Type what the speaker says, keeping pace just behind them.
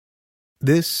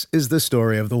This is the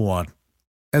story of the one.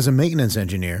 As a maintenance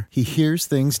engineer, he hears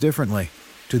things differently.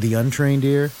 To the untrained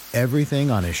ear,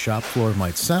 everything on his shop floor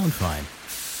might sound fine,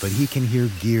 but he can hear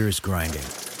gears grinding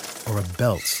or a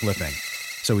belt slipping.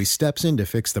 So he steps in to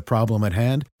fix the problem at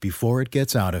hand before it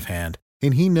gets out of hand.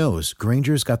 And he knows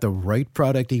Grainger's got the right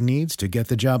product he needs to get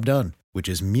the job done, which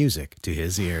is music to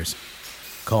his ears.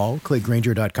 Call, click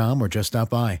Grainger.com, or just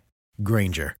stop by.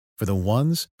 Grainger, for the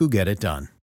ones who get it done.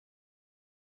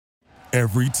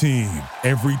 Every team,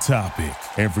 every topic,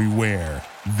 everywhere.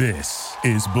 This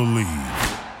is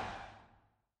Believe.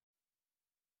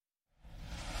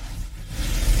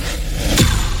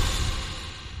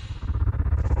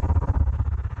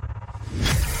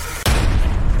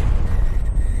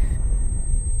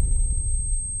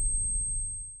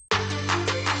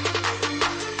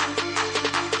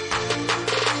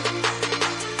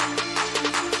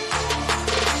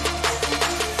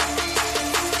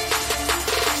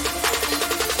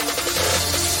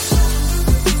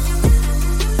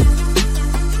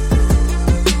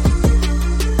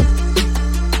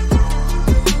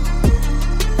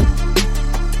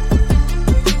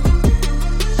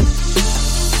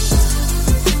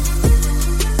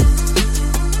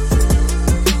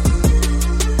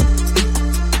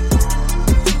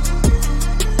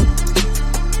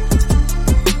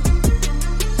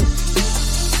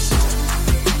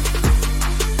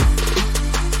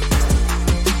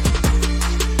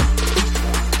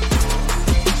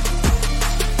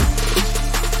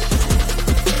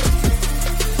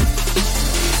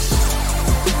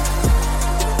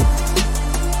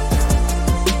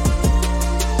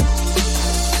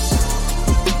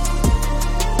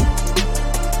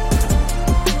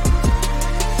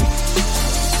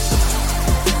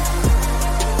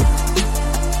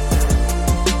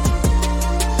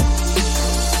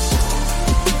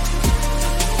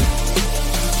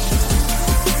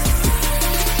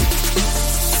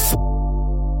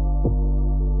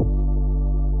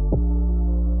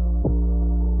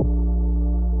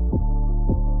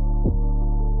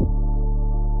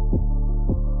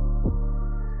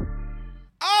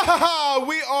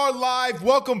 We are live.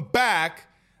 Welcome back,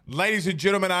 ladies and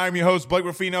gentlemen. I am your host, Blake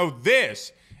Ruffino.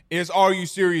 This is Are You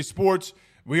Serious Sports.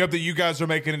 We hope that you guys are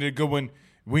making it a good one.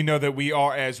 We know that we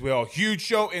are as well. Huge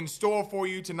show in store for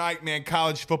you tonight, man.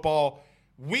 College football.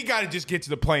 We got to just get to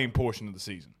the playing portion of the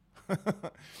season.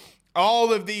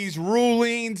 All of these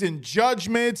rulings and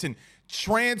judgments and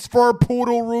transfer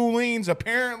portal rulings.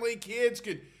 Apparently,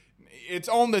 it's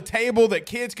on the table that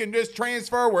kids can just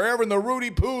transfer wherever in the Rudy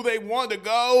Poo they want to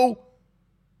go.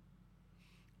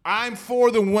 I'm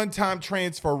for the one-time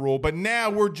transfer rule, but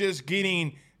now we're just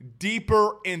getting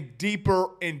deeper and deeper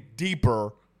and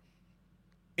deeper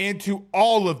into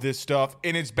all of this stuff,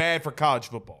 and it's bad for college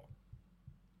football.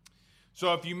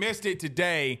 So if you missed it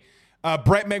today,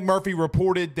 Brett McMurphy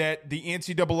reported that the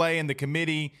NCAA and the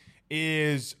committee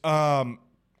is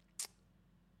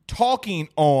talking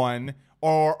on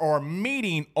or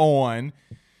meeting on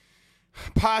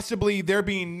possibly there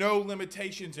being no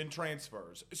limitations in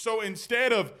transfers. So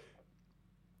instead of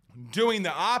doing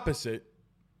the opposite,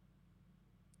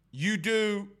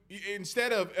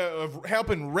 instead of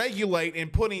helping regulate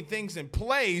and putting things in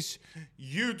place,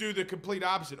 you do the complete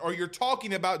opposite. Or you're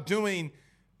talking about doing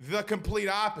the complete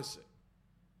opposite.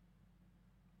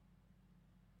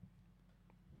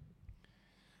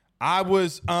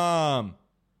 I'm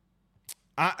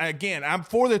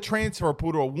for the transfer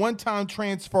portal, a one-time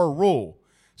transfer rule.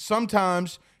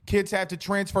 Sometimes kids have to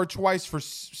transfer twice for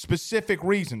specific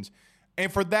reasons.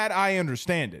 And for that, I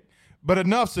understand it. But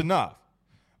enough's enough.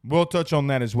 We'll touch on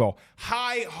that as well.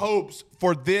 High hopes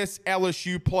for this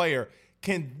LSU player.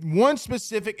 One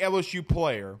specific LSU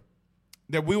player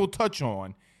that we will touch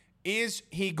on, is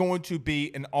he going to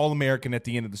be an All-American at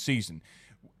the end of the season?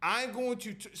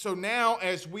 So now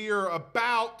as we are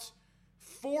about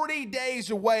 40 days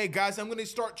away, guys, I'm going to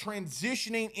start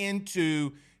transitioning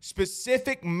into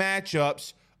specific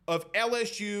matchups of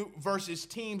LSU versus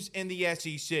teams in the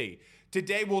SEC.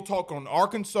 Today, we'll talk on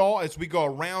Arkansas as we go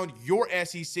around your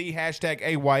SEC, hashtag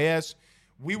AYS.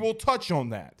 We will touch on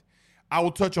that. I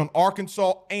will touch on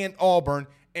Arkansas and Auburn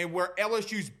and where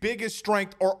LSU's biggest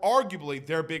strength, or arguably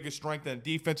their biggest strength in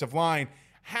the defensive line,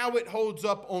 how it holds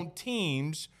up on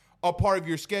teams a part of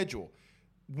your schedule.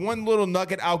 One little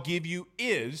nugget I'll give you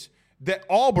is that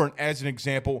Auburn, as an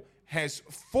example, has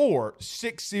 4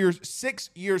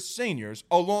 6-year seniors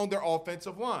along their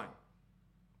offensive line.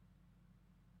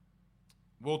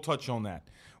 We'll touch on that.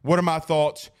 What are my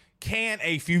thoughts? Can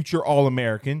a future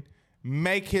All-American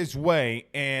make his way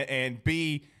and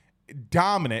be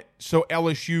dominant so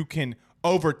LSU can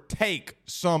overtake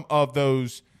some of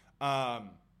those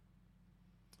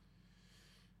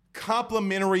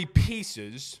complementary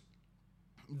pieces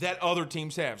that other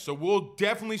teams have. So we'll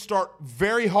definitely start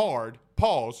very hard,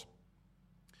 pause,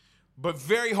 but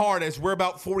very hard as we're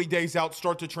about 40 days out,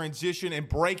 start to transition and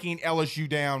breaking LSU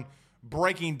down,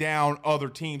 breaking down other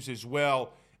teams as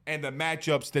well, and the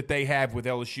matchups that they have with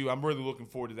LSU. I'm really looking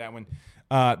forward to that one.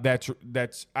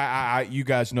 You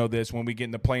guys know this. When we get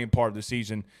in the playing part of the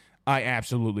season, I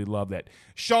absolutely love that.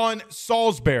 Sean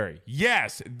Salisbury.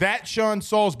 Yes, that Sean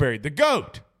Salisbury, the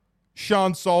GOAT,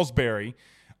 Sean Salisbury.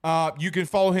 You can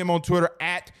follow him on Twitter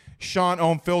at Sean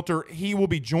on Filter. He will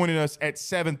be joining us at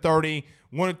 7:30.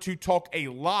 Wanted to talk a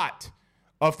lot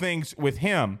of things with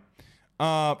him.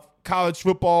 College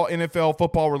football, NFL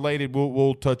football related.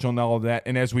 We'll touch on all of that.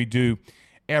 And as we do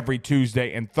every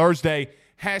Tuesday and Thursday,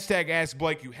 hashtag Ask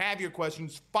Blake. You have your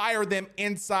questions. Fire them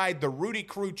inside the Rudy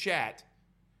Crew chat.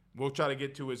 We'll try to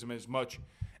get to as much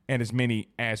and as many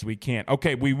as we can.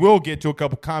 Okay, we will get to a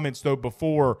couple comments, though,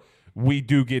 before we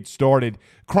do get started.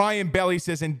 Crying Belly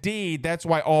says, indeed, that's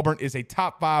why Auburn is a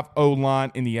top 5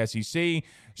 O-line in the SEC.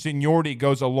 Seniority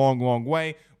goes a long, long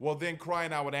way. Well, then,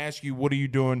 Crying, I would ask you, what are you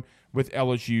doing with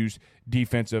LSU's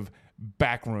defensive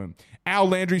back room? Al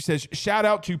Landry says, shout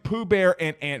out to Pooh Bear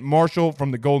and Aunt Marshall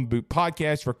from the Golden Boot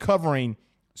podcast for covering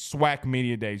SWAC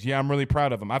Media Days. Yeah, I'm really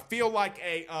proud of them. I feel like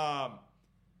a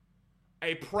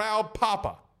proud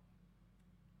papa.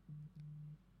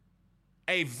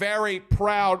 A very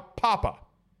proud papa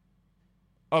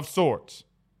of sorts.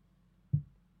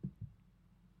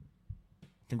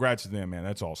 Congrats to them, man.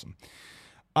 That's awesome.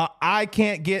 I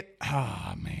can't get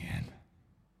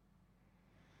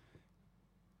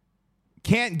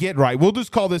Can't get right. We'll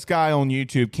just call this guy on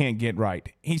YouTube Can't Get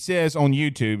Right. He says on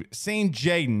YouTube, seen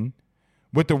Jaden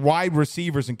with the wide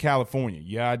receivers in California.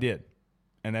 Yeah, I did.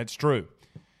 And that's true.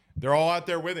 They're all out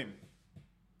there with him.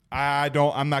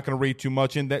 I'm not going to read too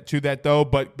much into that though,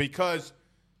 but because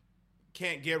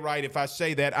Can't Get Right, if I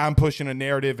say that, I'm pushing a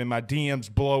narrative and my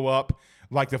DMs blow up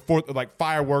like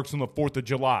fireworks on the 4th of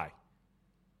July.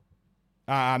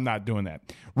 I'm not doing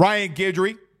that. Ryan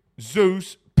Guidry,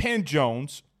 Zeus, Penn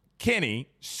Jones, Kenny,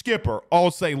 Skipper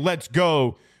all say let's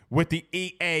go with the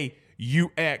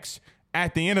EAUX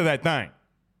at the end of that thing.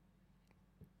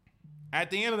 At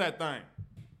the end of that thing.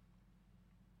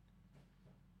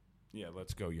 Yeah,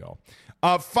 let's go, y'all.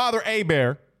 Father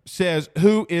Abear says,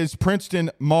 who is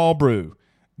Princeton Malbrew?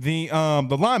 The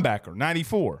linebacker,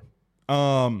 94.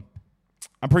 I'm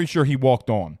pretty sure he walked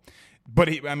on. But,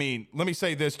 let me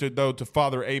say this, to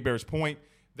Father Abear's point.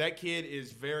 That kid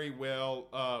is very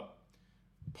well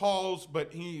paused,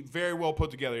 but he very well put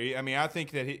together. I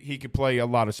think that he could play a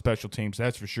lot of special teams,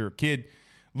 that's for sure. Kid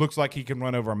looks like he can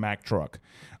run over a Mack truck.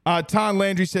 Tom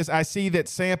Landry says, I see that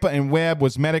Sampa and Webb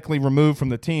was medically removed from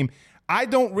the team. I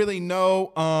don't really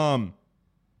know.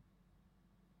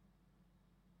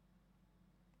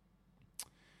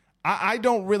 I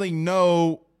don't really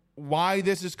know why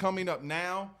this is coming up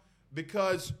now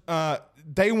because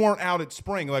they weren't out at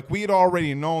spring. Like, we had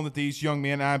already known that these young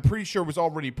men, I'm pretty sure it was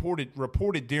already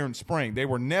reported during spring. They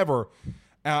were never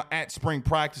at spring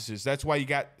practices. That's why you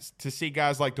got to see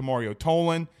guys like DeMario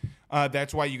Tolan.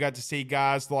 That's why you got to see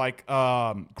guys like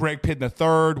Greg Pitt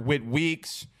III, Whit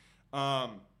Weeks. I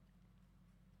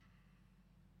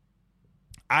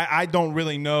don't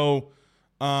really know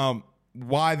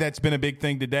why that's been a big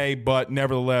thing today, but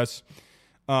nevertheless,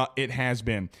 it has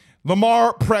been.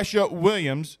 Lamar Pressure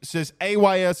Williams says,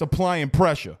 AYS applying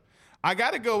pressure. I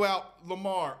got to go out,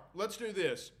 Lamar. Let's do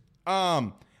this.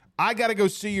 I got to go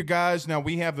see you guys. Now,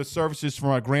 we have the services for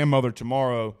my grandmother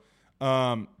tomorrow,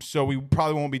 so we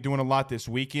probably won't be doing a lot this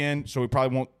weekend, so we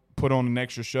probably won't put on an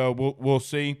extra show. We'll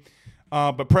see.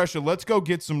 But Pressure, let's go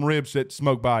get some ribs at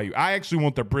Smoke Bayou. I actually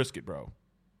want their brisket, bro.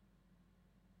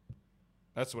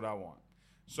 That's what I want.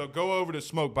 So go over to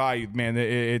Smoke Bayou, man.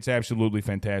 It's absolutely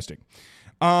fantastic.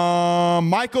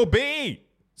 Michael B.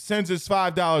 sends us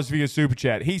 $5 via Super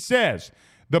Chat. He says,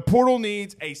 the portal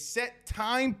needs a set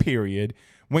time period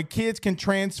when kids can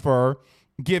transfer.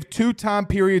 Give 2 time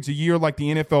periods a year like the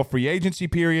NFL free agency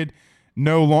period.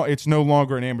 It's no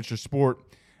longer an amateur sport.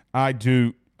 I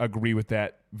do agree with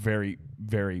that very,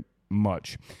 very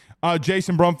much.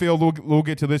 Jason Brumfield, we'll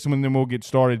get to this one and then we'll get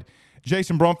started.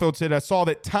 Jason Brumfield said, I saw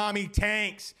that Tommy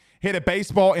Tanks hit a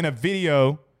baseball in a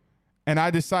video, and I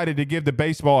decided to give the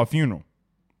baseball a funeral.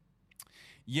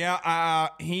 Yeah,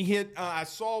 he hit I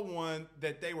saw one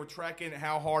that they were tracking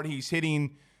how hard he's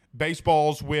hitting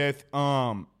baseballs with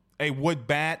a wood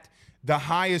bat. The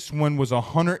highest one was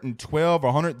 112 or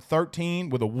 113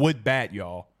 with a wood bat,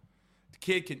 y'all. The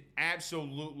kid can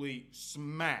absolutely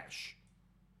smash.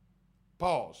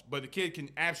 Pause. But the kid can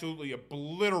absolutely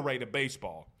obliterate a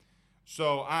baseball.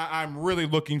 So I'm really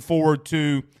looking forward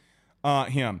to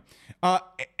him.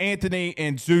 Anthony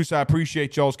and Zeus, I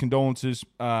appreciate y'all's condolences.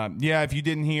 If you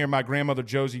didn't hear, my grandmother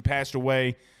Josie passed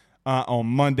away on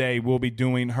Monday. We'll be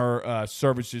doing her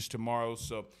services tomorrow.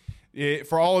 So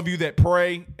for all of you that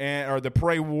pray or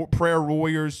the prayer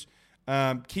warriors,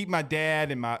 keep my dad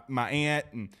and my aunt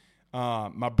and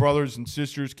my brothers and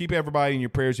sisters, keep everybody in your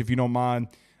prayers if you don't mind.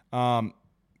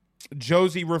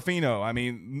 Josie Rufino, I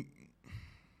mean,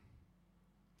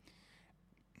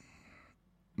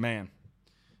 man.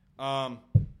 I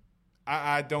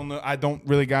don't know. I don't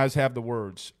really, guys, have the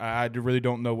words. I really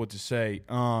don't know what to say.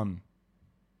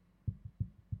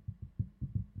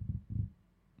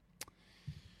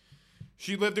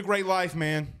 She lived a great life,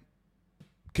 man.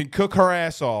 Can cook her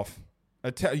ass off.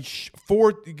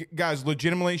 Guys,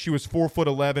 legitimately, she was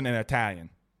 4'11" and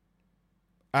Italian.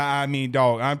 I mean,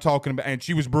 dog, I'm talking about, and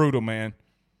she was brutal, man.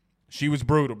 She was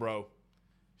brutal, bro.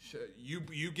 You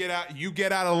get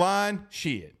out of line,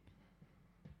 shit.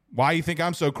 Why you think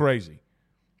I'm so crazy?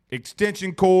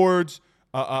 Extension cords,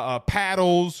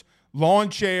 paddles, lawn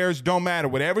chairs, don't matter.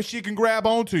 Whatever she can grab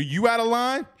onto, you out of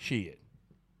line, shit.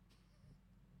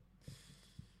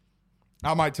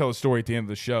 I might tell a story at the end of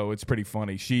the show. It's pretty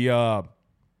funny. Dude,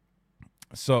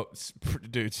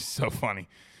 it's so funny.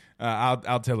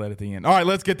 I'll tell that at the end. All right,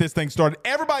 let's get this thing started.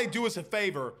 Everybody do us a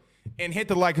favor and hit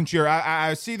the like and share.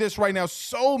 I see this right now.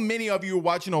 So many of you are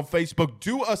watching on Facebook.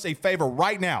 Do us a favor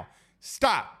right now.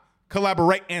 Stop,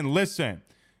 collaborate, and listen.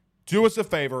 Do us a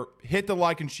favor. Hit the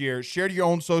like and share. Share to your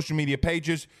own social media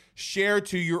pages. Share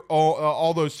to your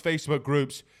all those Facebook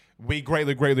groups. We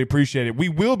greatly, greatly appreciate it. We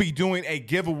will be doing a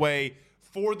giveaway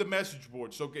for the message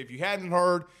board. So if you hadn't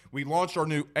heard, we launched our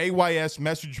new AYS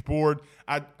message board.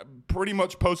 I pretty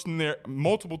much posting there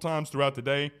multiple times throughout the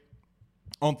day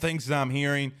on things that I'm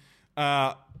hearing.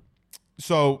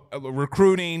 So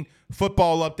recruiting,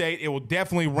 football update, it will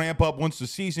definitely ramp up once the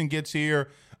season gets here.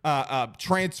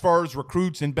 Transfers,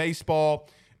 recruits in baseball,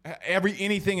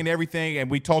 anything and everything,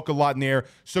 and we talk a lot in there.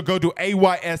 So go to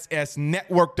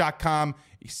AYSSnetwork.com.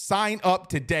 Sign up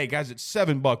today. Guys, it's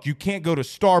 $7. You can't go to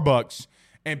Starbucks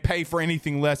and pay for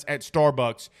anything less at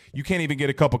Starbucks. You can't even get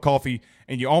a cup of coffee,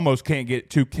 and you almost can't get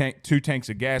two tanks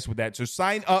of gas with that. So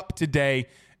sign up today,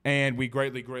 and we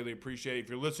greatly, greatly appreciate it. If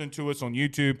you're listening to us on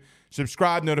YouTube,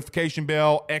 subscribe, notification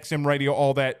bell, XM Radio,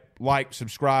 all that. Like,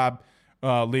 subscribe,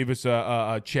 leave us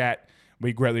a chat.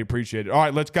 We greatly appreciate it. All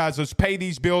right, let's pay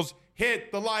these bills.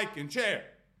 Hit the like and share.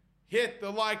 Hit the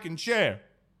like and share.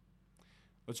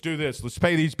 Let's do this. Let's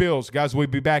pay these bills. Guys, we'll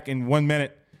be back in 1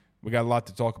 minute. We got a lot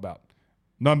to talk about.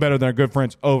 None better than our good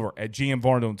friends over at GM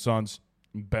Varno & Sons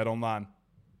and BetOnline.ag.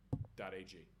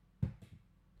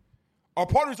 Our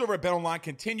partners over at BetOnline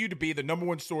continue to be the number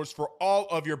one source for all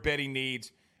of your betting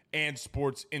needs and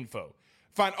sports info.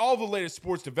 Find all the latest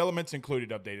sports developments, including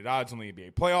updated odds on the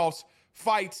NBA playoffs,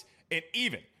 fights, and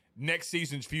even next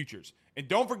season's futures. And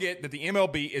don't forget that the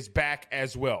MLB is back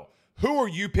as well. Who are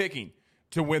you picking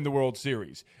to win the World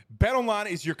Series?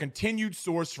 BetOnline is your continued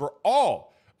source for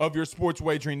all of your sports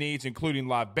wagering needs, including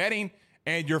live betting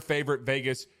and your favorite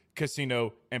Vegas,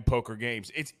 casino, and poker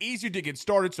games. It's easy to get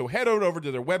started, so head on over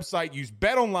to their website. Use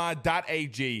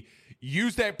betonline.ag.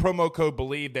 Use that promo code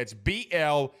BELIEVE. That's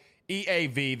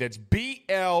BLEAV. That's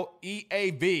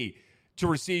BLEAV to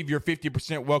receive your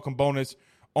 50% welcome bonus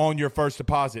on your first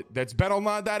deposit. That's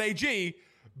betonline.ag.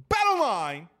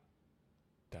 Betonline.ag.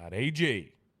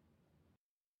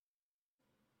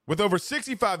 With over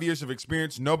 65 years of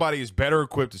experience, nobody is better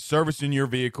equipped to service in your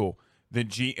vehicle than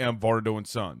GM Varno &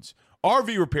 Sons.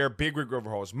 RV repair, big rig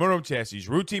overhauls, motorhome chassis,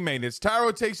 routine maintenance, tire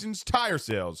rotations, tire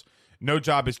sales. No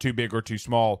job is too big or too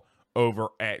small over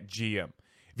at GM.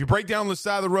 If you break down on the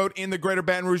side of the road in the greater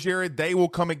Baton Rouge area, they will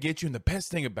come and get you. And the best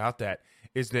thing about that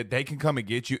is that they can come and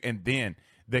get you, and then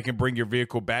they can bring your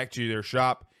vehicle back to their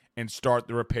shop and start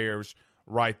the repairs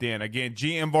right then. Again,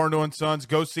 GM Varno & Sons.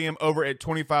 Go see them over at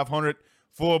 2500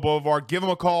 Fuller Boulevard. Give them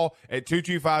a call at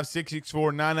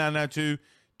 225-664-9992.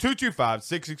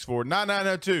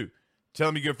 225-664-9992. Tell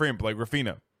them your good friend Blake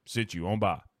Ruffino sent you on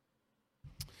by.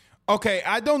 Okay,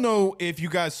 I don't know if you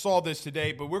guys saw this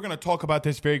today, but we're going to talk about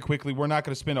this very quickly. We're not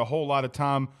going to spend a whole lot of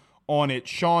time on it.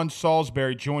 Sean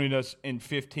Salisbury joining us in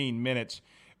 15 minutes.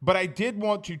 But I did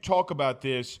want to talk about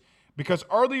this because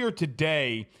earlier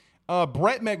today,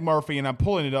 Brett McMurphy, and I'm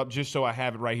pulling it up just so I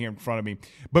have it right here in front of me,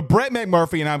 but Brett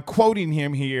McMurphy, and I'm quoting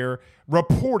him here,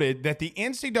 reported that the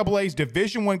NCAA's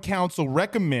Division I Council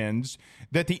recommends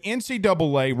that the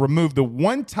NCAA remove the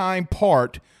one-time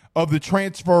part of the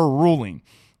transfer ruling.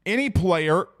 Any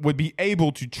player would be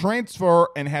able to transfer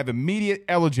and have immediate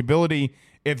eligibility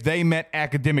if they met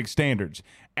academic standards.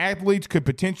 athletes could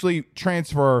potentially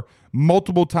transfer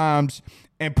multiple times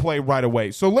and play right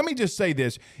away. So let me just say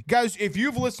this. Guys, if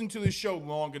you've listened to this show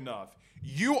long enough,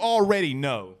 you already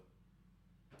know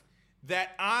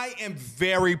that I am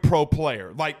very pro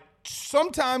player. Like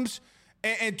sometimes,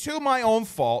 and to my own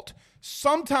fault,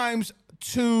 sometimes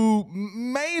to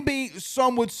maybe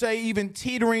some would say even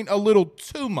teetering a little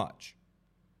too much.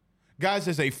 Guys,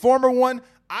 as a former one,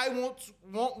 I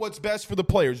want what's best for the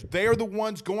players. They're the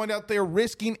ones going out there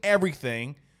risking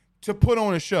everything to put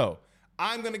on a show.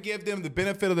 I'm going to give them the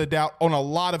benefit of the doubt on a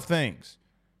lot of things.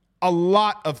 A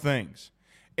lot of things.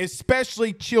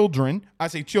 Especially children. I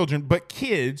say children, but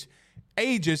kids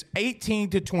ages 18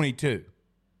 to 22.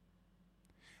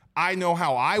 I know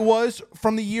how I was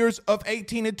from the years of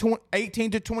 18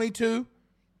 to 22.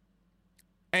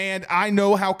 And I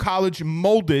know how college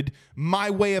molded my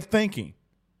way of thinking.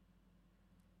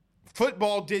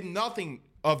 Football did nothing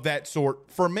of that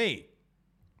sort for me.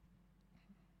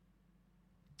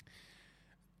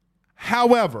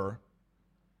 However,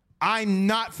 I'm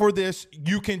not for this.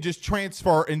 You can just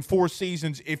transfer in 4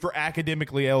 seasons if you're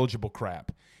academically eligible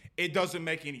crap. It doesn't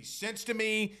make any sense to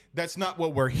me. That's not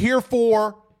what we're here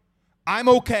for. I'm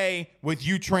okay with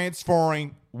you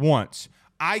transferring once.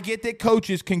 I get that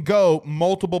coaches can go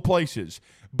multiple places,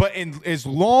 but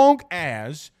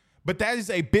but that is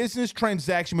a business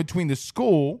transaction between the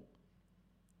school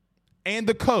and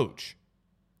the coach.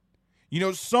 You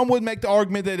know, some would make the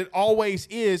argument that it always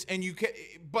is,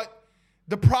 but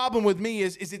the problem with me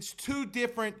is it's 2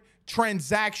 different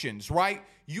transactions, right?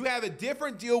 You have a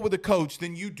different deal with a coach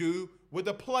than you do with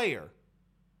a player.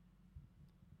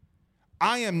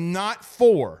 I am not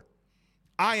for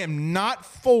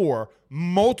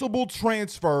multiple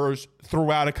transfers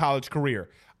throughout a college career.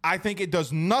 I think it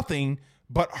does nothing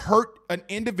but hurt an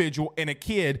individual and a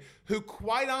kid who,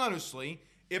 quite honestly,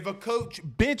 if a coach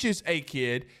benches a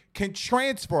kid, can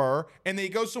transfer and then he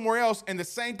goes somewhere else and the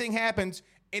same thing happens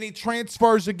and he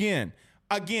transfers again.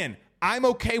 Again, I'm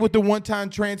okay with the one-time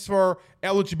transfer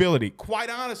eligibility. Quite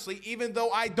honestly, even though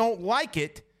I don't like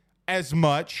it as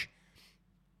much,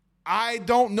 I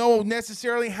don't know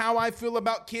necessarily how I feel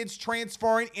about kids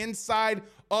transferring inside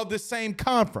of the same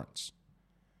conference.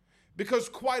 Because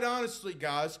quite honestly,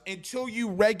 guys, until you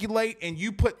regulate and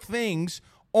you put things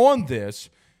on this,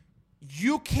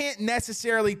 you can't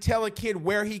necessarily tell a kid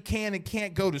where he can and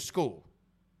can't go to school.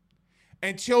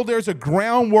 Until there's a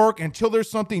groundwork, until there's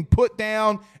something put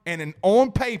down and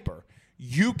on paper,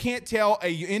 you can't tell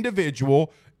an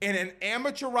individual in an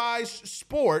amateurized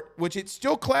sport, which it's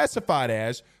still classified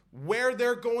as, where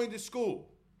they're going to school.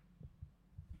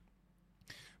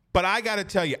 But I got to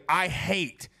tell you, I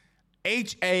hate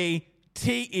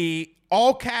HATE,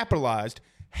 all capitalized,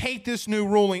 hate this new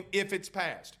ruling if it's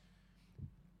passed.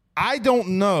 I don't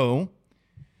know.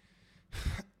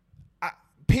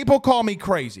 People call me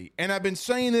crazy, and I've been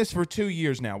saying this for 2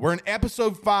 years now. We're in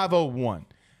episode 501.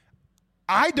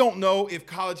 I don't know if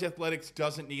college athletics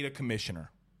doesn't need a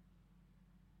commissioner.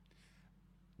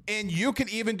 And you can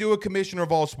even do a commissioner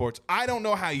of all sports. I don't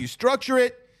know how you structure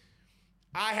it.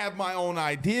 I have my own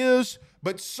ideas,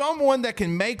 but someone that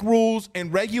can make rules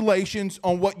and regulations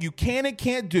on what you can and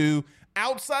can't do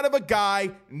outside of a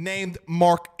guy named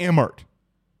Mark Emmert.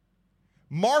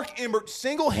 Mark Emmert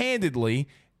single-handedly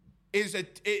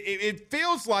it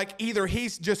feels like either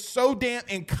he's just so damn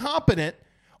incompetent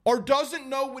or doesn't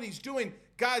know what he's doing.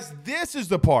 Guys, this is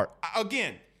the part.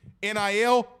 Again,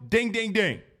 NIL, ding, ding,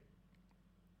 ding.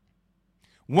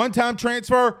 One-time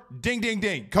transfer, ding, ding,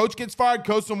 ding. Coach gets fired,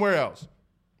 goes somewhere else.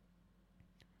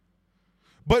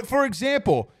 But, for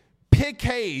example, Pitt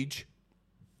Cage,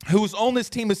 who was on this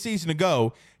team a season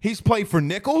ago, he's played for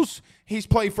Nichols, he's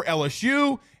played for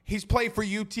LSU, he's played for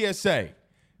UTSA.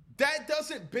 That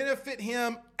doesn't benefit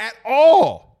him at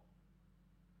all.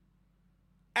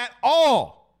 At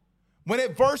all. When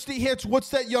adversity hits, what's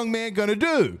that young man going to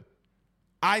do?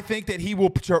 I think that he will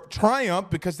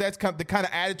triumph because that's the kind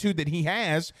of attitude that he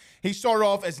has. He started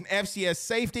off as an FCS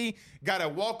safety, got a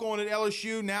walk-on at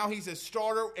LSU. Now he's a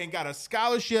starter and got a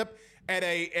scholarship at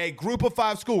a group of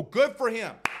 5 school. Good for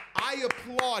him. I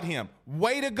applaud him.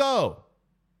 Way to go.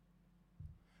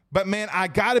 But, man, I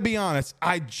got to be honest.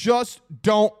 I just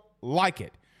don't like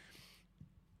it.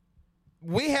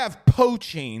 We have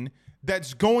poaching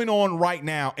that's going on right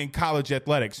now in college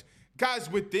athletics.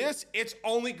 Guys, with this, it's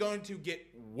only going to get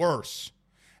worse.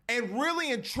 And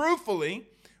really and truthfully,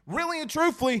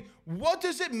 what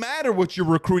does it matter what your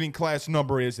recruiting class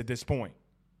number is at this point?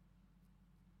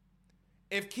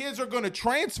 If kids are going to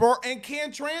transfer and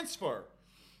can transfer.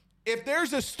 If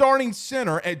there's a starting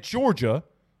center at Georgia,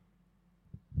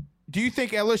 do you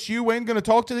think LSU ain't going to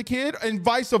talk to the kid and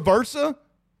vice versa?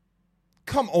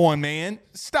 come on, man.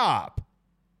 Stop.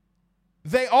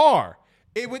 They are.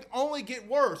 It would only get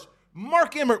worse.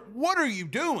 Mark Emmert, what are you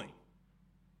doing?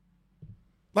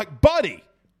 Like, buddy,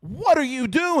 what are you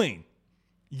doing?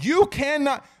 You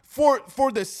cannot,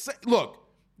 look,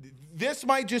 this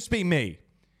might just be me.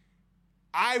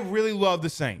 I really love the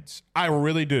Saints. I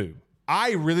really do.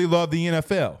 I really love the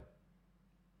NFL.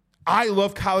 I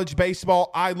love college baseball.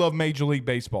 I love Major League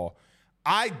Baseball.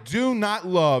 I do not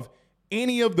love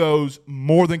any of those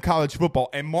more than college football.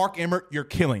 And Mark Emmert, you're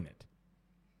killing it.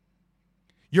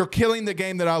 You're killing the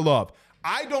game that I love.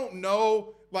 I don't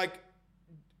know, like,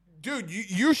 dude,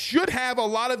 you should have a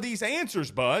lot of these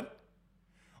answers, bud.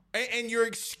 And your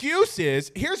excuse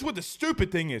is, here's what the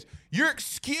stupid thing is. Your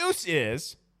excuse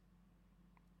is,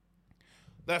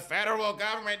 the federal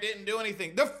government didn't do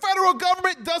anything. The federal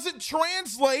government doesn't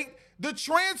translate the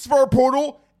transfer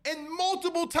portal and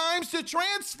multiple times to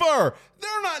transfer.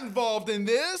 They're not involved in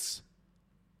this.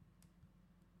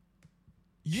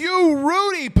 You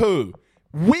Rudy Poo.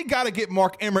 We got to get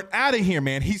Mark Emmert out of here,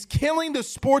 man. He's killing the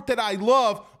sport that I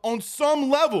love on some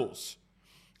levels.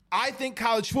 I think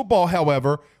college football,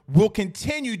 however, will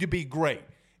continue to be great.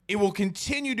 It will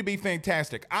continue to be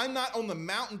fantastic. I'm not on the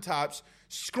mountaintops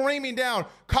screaming down,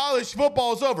 college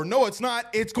football is over. No, it's not.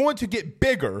 It's going to get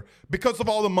bigger because of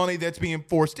all the money that's being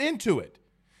forced into it.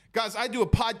 Guys, I do a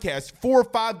podcast 4 or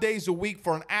 5 days a week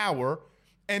for an hour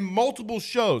and multiple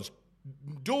shows,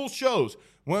 dual shows.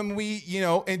 When we,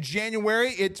 in January,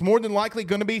 it's more than likely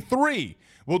going to be 3.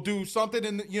 We'll do something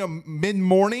in,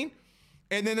 mid-morning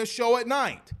and then a show at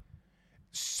night.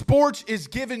 Sports is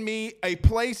giving me a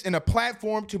place and a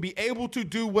platform to be able to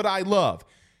do what I love.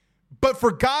 But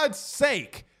for God's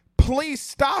sake, please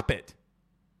stop it.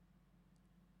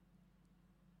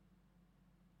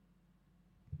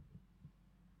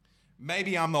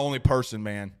 Maybe I'm the only person,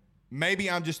 man. Maybe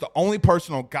I'm just the only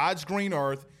person on God's green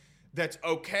earth that's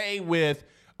okay with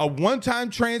a one-time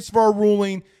transfer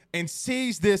ruling and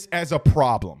sees this as a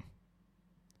problem.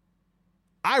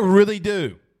 I really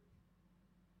do.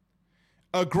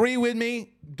 Agree with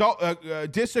me,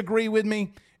 disagree with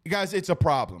me. Guys, it's a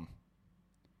problem.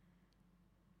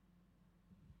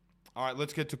 All right,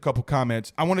 let's get to a couple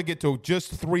comments. I want to get to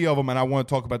just 3 of them, and I want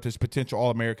to talk about this potential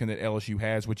All-American that LSU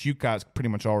has, which you guys pretty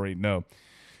much already know.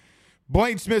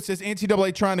 Blaine Smith says,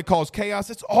 NCAA trying to cause chaos.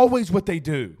 It's always what they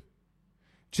do.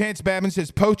 Chance Babin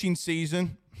says, poaching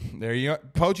season. There you go.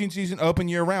 Poaching season open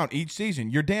year-round each season.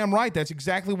 You're damn right. That's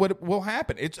exactly what will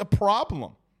happen. It's a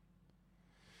problem.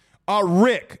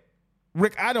 Rick,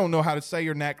 I don't know how to say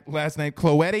your last name.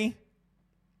 Cloetti?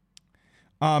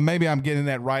 Maybe I'm getting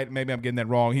that right. Maybe I'm getting that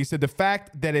wrong. He said the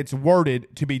fact that it's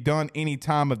worded to be done any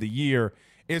time of the year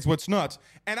is what's nuts.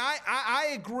 And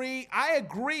I agree. I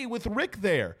agree with Rick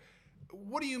there.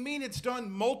 What do you mean it's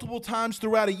done multiple times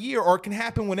throughout a year or it can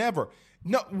happen whenever?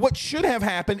 No, what should have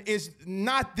happened is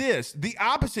not this. The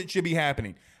opposite should be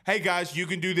happening. Hey, guys, you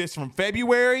can do this from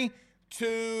February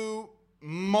to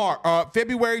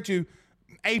February to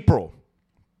April.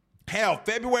 Hell,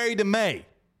 February to May.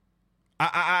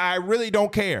 I really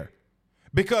don't care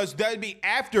because that'd be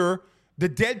after the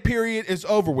dead period is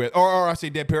over with, or I say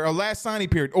dead period, or last signing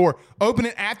period, or open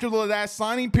it after the last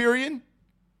signing period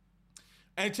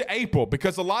and to April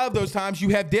because a lot of those times you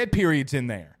have dead periods in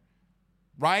there,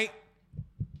 right?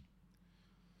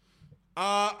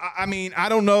 I mean, I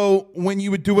don't know when you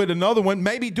would do it. Another one,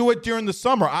 maybe do it during the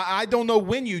summer. I don't know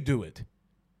when you do it.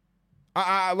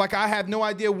 I have no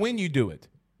idea when you do it.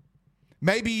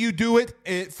 Maybe you do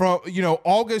it from,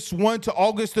 August 1 to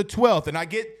August the 12th. And I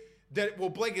get that, well,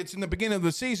 Blake, it's in the beginning of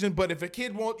the season, but if a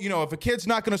kid if a kid's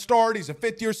not going to start, he's a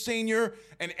 5th-year senior,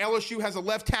 and LSU has a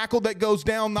left tackle that goes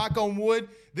down, knock on wood,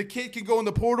 the kid can go in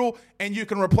the portal, and you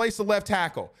can replace the left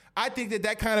tackle. I think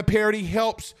that kind of parity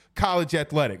helps college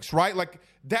athletics, right? Like,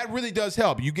 that really does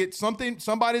help. You get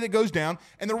somebody that goes down,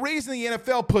 and the reason the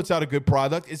NFL puts out a good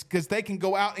product is because they can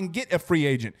go out and get a free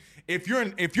agent. If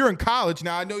you're in college,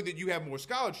 now I know that you have more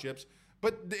scholarships,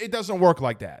 but it doesn't work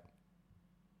like that.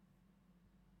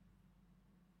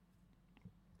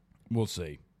 We'll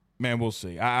see. Man, we'll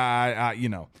see.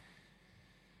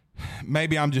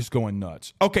 Maybe I'm just going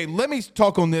nuts. Okay, let me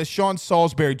talk on this. Sean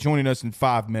Salisbury joining us in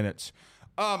 5 minutes.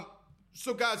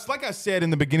 So, guys, like I said in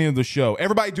the beginning of the show,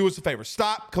 everybody do us a favor.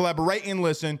 Stop, collaborate, and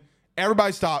listen.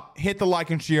 Everybody stop. Hit the like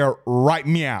and share right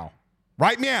meow.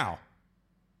 Right meow.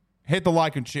 Hit the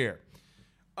like and share.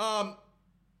 Guys,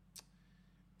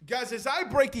 as I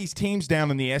break these teams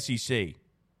down in the SEC,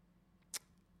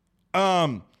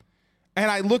 and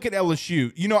I look at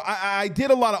LSU, I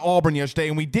did a lot of Auburn yesterday,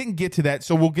 and we didn't get to that,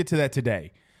 so we'll get to that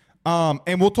today.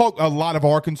 And we'll talk a lot of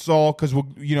Arkansas because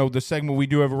the segment we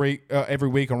do every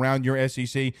week around your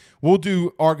SEC. We'll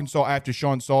do Arkansas after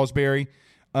Sean Salisbury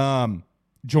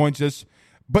joins us.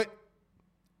 But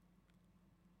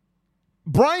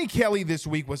Brian Kelly this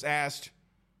week was asked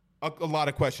a lot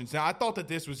of questions. Now, I thought that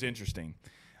this was interesting.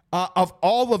 Of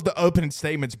all of the opening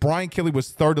statements, Brian Kelly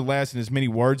was third to last in as many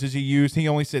words as he used. He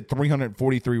only said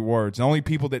 343 words. The only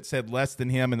people that said less than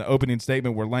him in the opening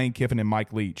statement were Lane Kiffin and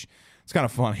Mike Leach. It's kind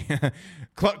of funny.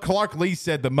 Clark Lee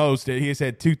said the most. He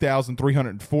said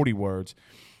 2,340 words.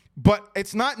 But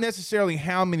it's not necessarily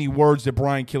how many words that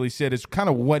Brian Kelly said. It's kind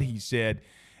of what he said.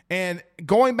 And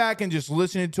going back and just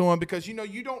listening to him, because,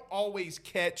 you don't always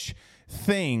catch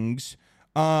things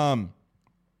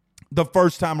the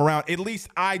first time around. At least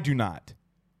I do not.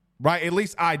 Right? At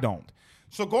least I don't.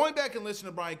 So going back and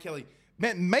listening to Brian Kelly,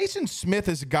 man, Mason Smith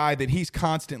is a guy that he's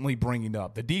constantly bringing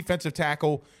up. The defensive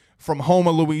tackle from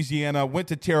Houma, Louisiana, went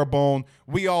to Terrebonne.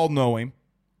 We all know him,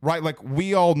 right? Like,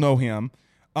 we all know him.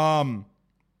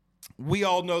 We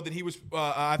all know that he was,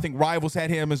 I think Rivals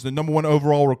had him as the number 1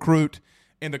 overall recruit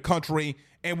in the country.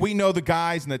 And we know the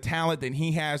guys and the talent that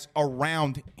he has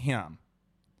around him,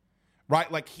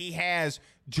 right? Like, he has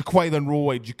Jaquelin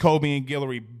Roy, Jacobian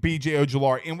Guillory, B.J.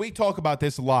 Ojulari. And we talk about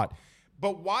this a lot.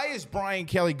 But why is Brian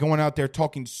Kelly going out there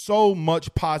talking so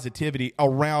much positivity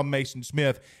around Mason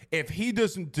Smith if he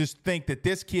doesn't just think that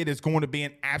this kid is going to be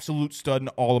an absolute stud and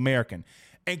All-American?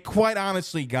 And quite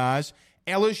honestly, guys,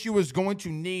 LSU is going to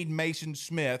need Mason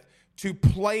Smith to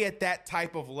play at that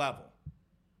type of level.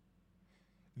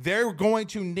 They're going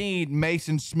to need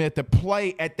Mason Smith to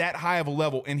play at that high of a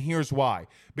level, and here's why.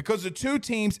 Because the two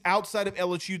teams outside of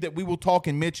LSU that we will talk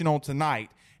and mention on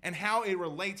tonight and how it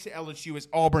relates to LSU is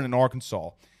Auburn and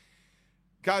Arkansas.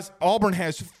 Guys, Auburn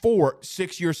has 4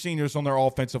 6-year seniors on their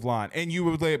offensive line. And you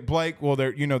would let Blake, well,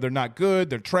 they're not good,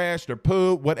 they're trash, they're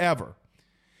poo, whatever.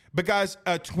 But guys,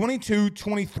 a 22,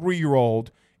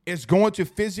 23-year-old is going to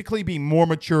physically be more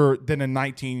mature than a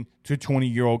 19 to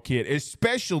 20-year-old kid,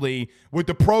 especially with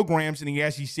the programs in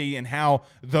the SEC and how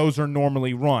those are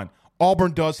normally run.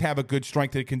 Auburn does have a good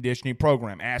strength and conditioning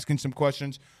program. Asking some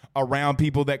questions around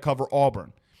people that cover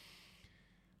Auburn.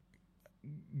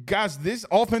 Guys, this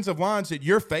offensive lines that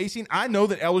you're facing, I know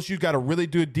that LSU's got a really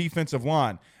good defensive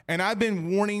line. And I've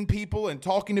been warning people and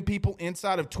talking to people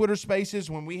inside of Twitter spaces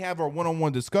when we have our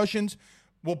one-on-one discussions.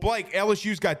 Well, Blake,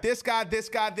 LSU's got this guy, this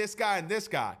guy, this guy, and this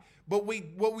guy. But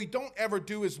what we don't ever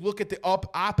do is look at the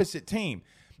opposite team.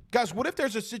 Guys, what if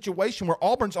there's a situation where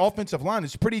Auburn's offensive line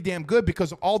is pretty damn good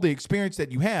because of all the experience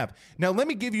that you have? Now, let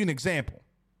me give you an example.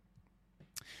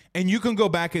 And you can go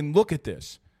back and look at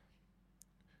this.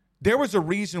 There was a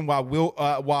reason why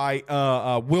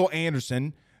Will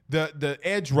Anderson, the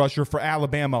edge rusher for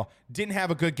Alabama, didn't have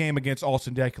a good game against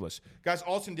Austin Deculus. Guys,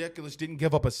 Austin Deculus didn't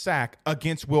give up a sack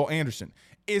against Will Anderson.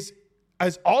 Is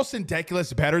Austin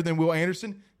Deculus better than Will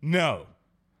Anderson? No.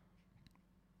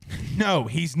 No,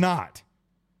 he's not.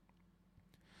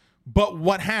 But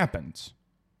what happens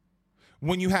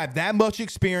when you have that much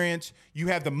experience, you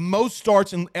have the most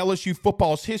starts in LSU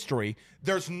football's history,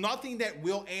 there's nothing that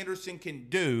Will Anderson can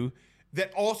do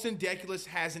that Austin Deculus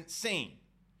hasn't seen.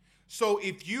 So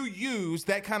if you use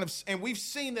that kind of, and we've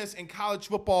seen this in college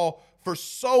football for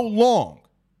so long,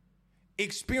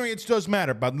 experience does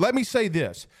matter. But let me say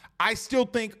this. I still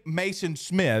think Mason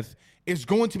Smith is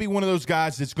going to be one of those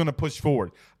guys that's going to push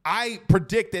forward. I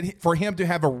predict that for him to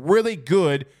have a really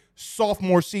good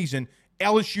sophomore season,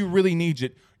 LSU really needs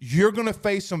it. You're going to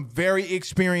face some very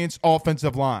experienced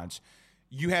offensive lines.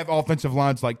 You have offensive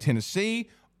lines like Tennessee,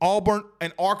 Auburn,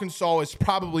 and Arkansas is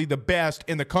probably the best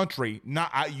in the country.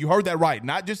 You heard that right.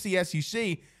 Not just the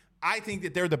SEC. I think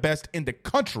that they're the best in the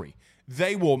country.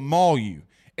 They will maul you.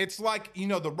 It's like,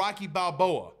 the Rocky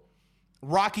Balboa.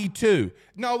 Rocky 2.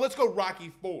 No, let's go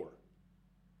Rocky 4.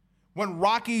 When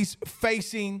Rocky's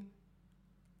facing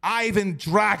Ivan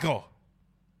Drago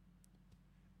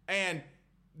and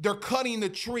they're cutting the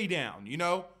tree down,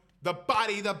 the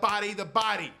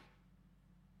body.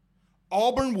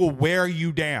 Auburn will wear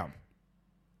you down.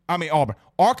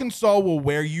 Arkansas will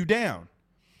wear you down.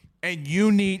 And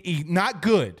you need, not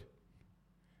good,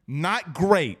 not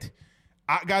great.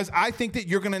 Guys, I think that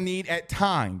you're going to need at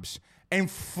times and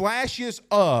flashes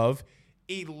of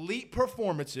elite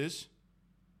performances,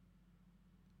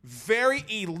 very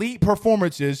elite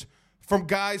performances from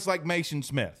guys like Mason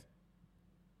Smith.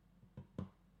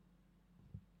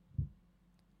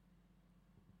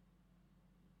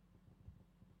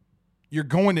 You're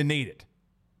going to need it.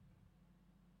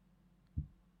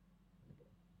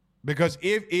 Because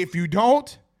if you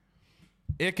don't,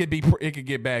 it could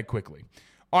get bad quickly.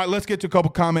 All right, let's get to a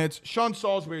couple comments. Sean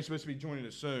Salisbury is supposed to be joining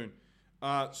us soon,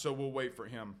 so we'll wait for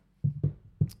him.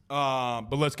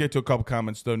 But let's get to a couple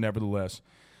comments, though, nevertheless.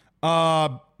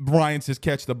 Brian says,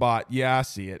 catch the bot. Yeah, I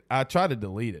see it. I tried to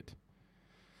delete it.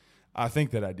 I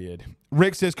think that I did.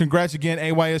 Rick says, congrats again,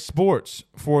 AYS Sports,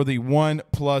 for the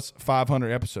 1+ 500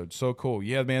 episodes. So cool.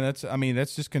 Yeah, man,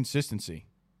 that's just consistency.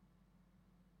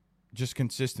 Just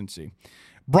consistency.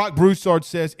 Brock Broussard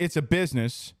says, it's a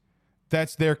business.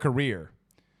 That's their career.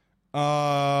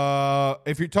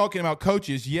 If you're talking about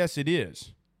coaches, yes, it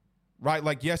is. Right?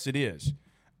 Like, yes, it is.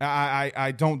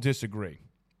 I don't disagree.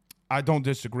 I don't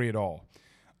disagree at all.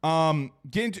 I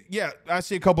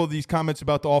see a couple of these comments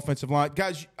about the offensive line.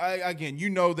 Guys, again, you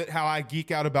know that how I geek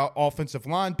out about offensive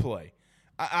line play.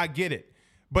 I get it.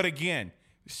 But again,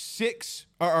 4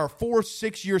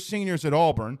 6-year seniors at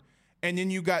Auburn, and then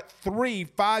you got 3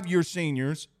 5-year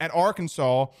seniors at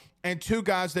Arkansas, and 2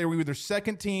 guys that were either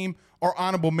second team or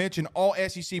honorable mention, all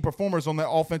SEC performers on that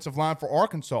offensive line for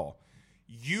Arkansas.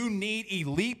 You need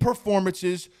elite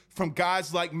performances from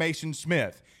guys like Mason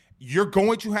Smith. You're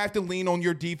going to have to lean on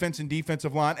your defense and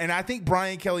defensive line, and I think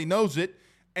Brian Kelly knows it,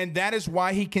 and that is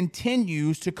why he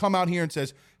continues to come out here and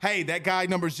says, hey, that guy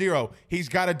number 0, he's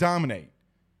got to dominate.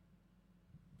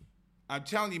 I'm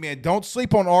telling you, man, don't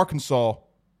sleep on Arkansas.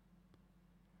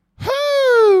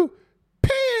 Who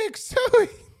picks who?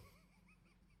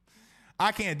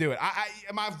 I can't do it.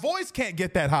 My voice can't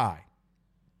get that high.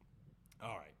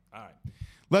 All right.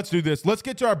 Let's do this. Let's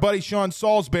get to our buddy Sean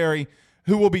Salisbury,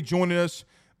 who will be joining us.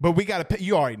 But we got to pay,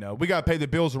 you already know, we got to pay the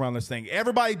bills around this thing.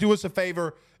 Everybody do us a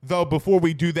favor, though, before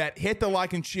we do that. Hit the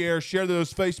like and share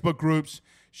those Facebook groups.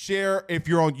 Share if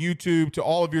you're on YouTube to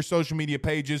all of your social media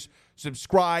pages.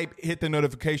 Subscribe, hit the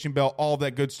notification bell, all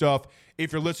that good stuff.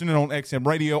 If you're listening on XM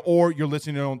Radio or you're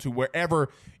listening on to wherever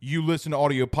you listen to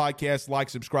audio podcasts, like,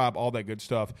 subscribe, all that good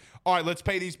stuff. All right, let's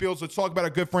pay these bills. Let's talk about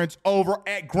our good friends over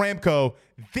at Gramco,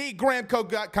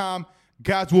 thegramco.com.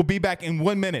 Guys, we'll be back in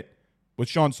 1 minute with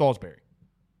Sean Salisbury.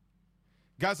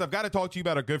 Guys, I've got to talk to you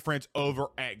about our good friends over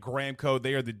at Gramco.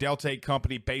 They are the Delta 8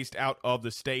 company based out of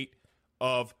the state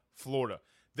of Florida.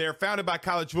 They're founded by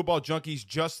college football junkies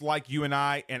just like you and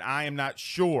I am not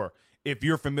sure if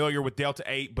you're familiar with Delta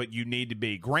 8, but you need to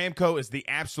be. Gramco is the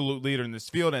absolute leader in this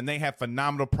field, and they have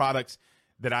phenomenal products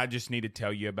that I just need to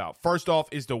tell you about. First off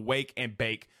is the Wake and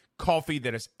Bake coffee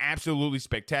that is absolutely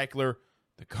spectacular.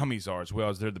 The gummies are as well,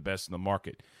 as they're the best in the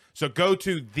market. So go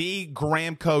to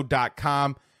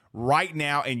thegramco.com right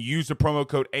now and use the promo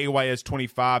code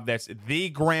AYS25. That's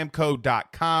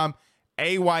thegramco.com,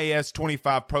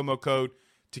 AYS25 promo code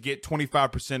to get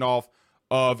 25% off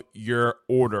of your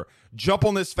order. Jump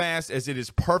on this fast as it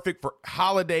is perfect for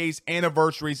holidays,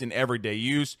 anniversaries, and everyday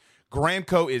use.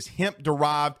 Gramco is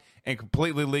hemp-derived and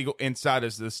completely legal inside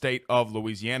of the state of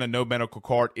Louisiana. No medical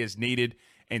card is needed,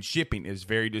 and shipping is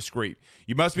very discreet.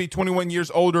 You must be 21 years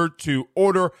older to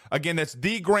order. Again, that's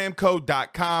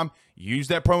thegramco.com. Use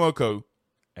that promo code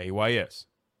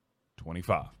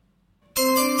AYS25.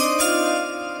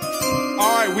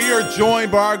 All right, we are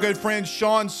joined by our good friend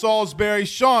Sean Salisbury.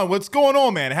 Sean, what's going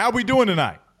on, man? How are we doing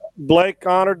tonight? Blake,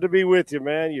 honored to be with you,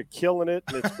 man. You're killing it,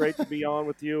 and it's great to be on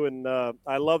with you. And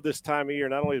I love this time of year,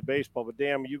 not only baseball, but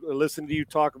damn, you listen to you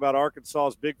talk about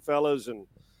Arkansas's big fellas and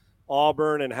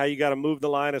Auburn and how you got to move the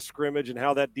line of scrimmage and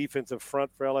how that defensive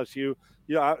front for LSU.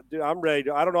 Yeah, I'm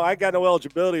ready. I don't know. I got no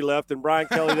eligibility left, and Brian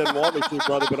Kelly doesn't want me to,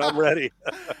 brother, but I'm ready.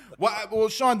 Well,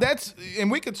 Sean,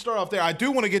 and we could start off there. I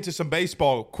do want to get to some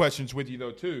baseball questions with you,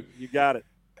 though, too. You got it.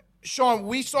 Sean,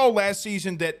 we saw last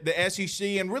season that the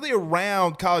SEC and really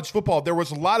around college football, there was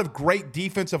a lot of great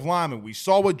defensive linemen. We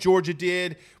saw what Georgia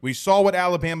did. We saw what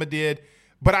Alabama did.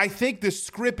 But I think the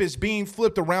script is being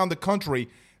flipped around the country.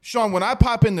 Sean, when I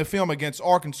pop in the film against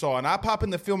Arkansas and I pop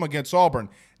in the film against Auburn,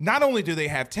 not only do they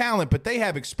have talent, but they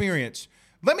have experience.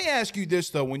 Let me ask you this,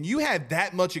 though. When you have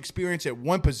that much experience at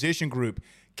one position group,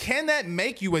 can that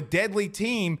make you a deadly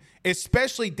team,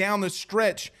 especially down the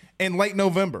stretch in late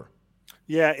November?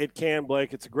 Yeah, it can,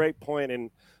 Blake. It's a great point.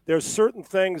 And there's certain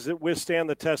things that withstand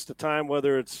the test of time,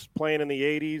 whether it's playing in the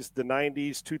 80s, the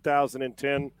 90s,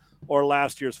 2010, or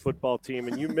last year's football team.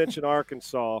 And you mentioned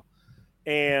Arkansas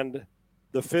and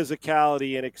the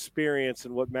physicality and experience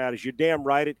and what matters. You're damn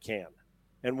right it can.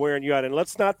 And wearing you out. And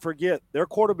let's not forget, their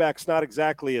quarterback's not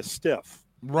exactly a stiff.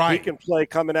 Right. He can play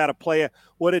coming out of play.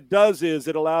 What it does is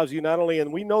it allows you not only,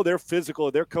 and we know they're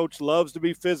physical, their coach loves to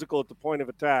be physical at the point of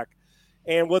attack.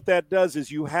 And what that does is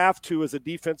you have to, as a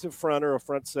defensive front or a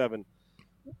front seven,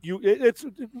 it's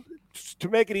to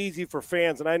make it easy for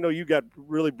fans, and I know you got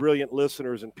really brilliant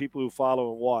listeners and people who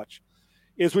follow and watch,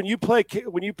 is when you play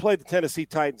the Tennessee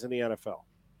Titans in the NFL,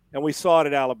 and we saw it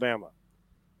at Alabama.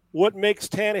 what makes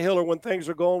Tannehill, or when things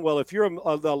are going well, if you're the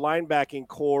linebacking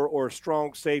core or a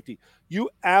strong safety, you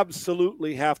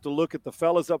absolutely have to look at the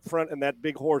fellas up front and that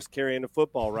big horse carrying the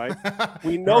football, right?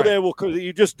 We know Right. they will,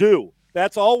 you just do.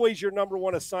 That's always your number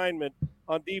one assignment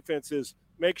on defense is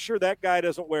make sure that guy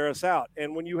doesn't wear us out.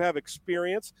 And when you have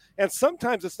experience, and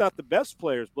sometimes it's not the best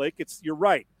players, Blake, you're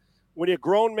right. When you're a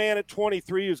grown man at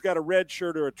 23 who's got a red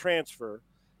shirt or a transfer,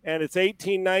 and it's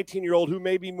 18, 19-year-old who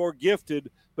may be more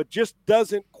gifted, but just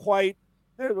doesn't quite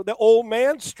the old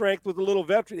man strength with a little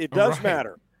veteran. It does Right.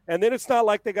 matter. And then it's not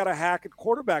like they got a hack at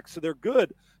quarterback, so they're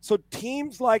good. So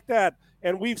teams like that,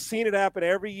 and we've seen it happen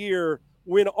every year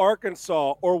when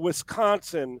Arkansas or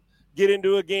Wisconsin get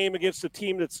into a game against a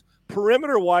team that's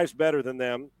perimeter-wise better than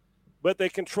them, but they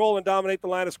control and dominate the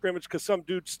line of scrimmage because some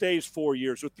dude stays 4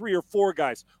 years, or 3 or 4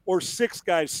 guys, or 6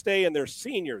 guys stay and they're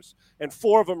seniors, and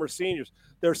 4 of them are seniors.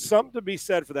 There's something to be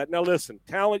said for that. Now, listen,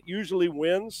 talent usually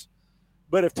wins,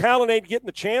 but if talent ain't getting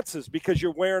the chances because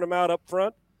you're wearing them out up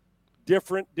front,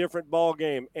 different ball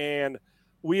game. And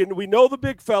we know the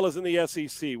big fellas in the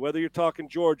SEC, whether you're talking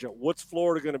Georgia, what's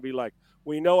Florida going to be like?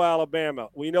 We know Alabama.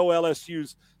 We know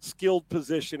LSU's skilled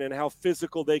position and how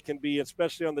physical they can be,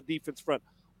 especially on the defense front.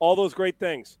 All those great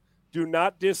things. Do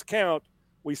not discount.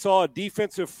 We saw a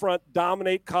defensive front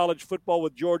dominate college football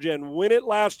with Georgia and win it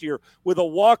last year with a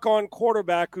walk-on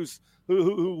quarterback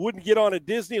who wouldn't get on a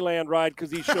Disneyland ride because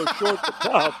he's so short and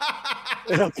tough.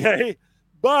 Okay?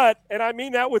 But, and I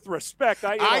mean that with respect.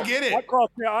 I get it.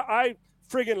 I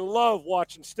friggin' love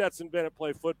watching Stetson Bennett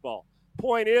play football.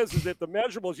 Point is that the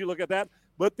measurables, you look at that,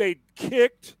 but they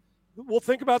kicked. Well,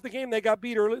 think about the game they got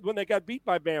beat early when they got beat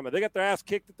by Bama. They got their ass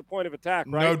kicked at the point of attack,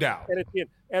 right? No doubt.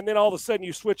 And then all of a sudden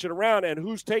you switch it around, and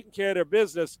who's taking care of their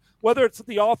business, whether it's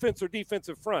the offense or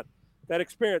defensive front, that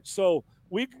experience. So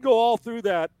we can go all through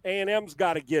that. A&M's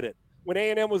got to get it. When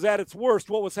A&M was at its worst,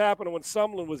 what was happening when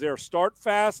Sumlin was there? Start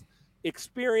fast,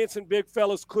 experience, and big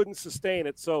fellas couldn't sustain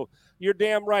it. So you're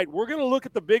damn right. We're going to look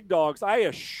at the big dogs. I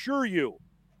assure you,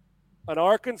 an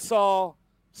Arkansas,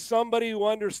 somebody who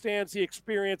understands the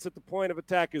experience at the point of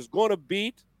attack is going to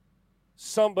beat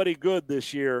somebody good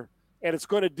this year, and it's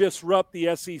going to disrupt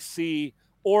the SEC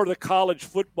or the college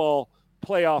football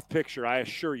playoff picture, I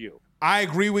assure you. I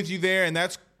agree with you there, and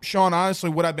that's, Sean,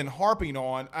 honestly, what I've been harping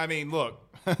on. I mean, look,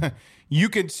 you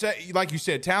could say, like you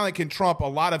said, talent can trump a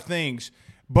lot of things,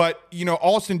 but,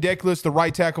 Austin Decklis, the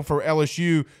right tackle for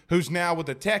LSU, who's now with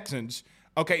the Texans,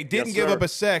 didn't give up a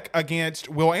sec against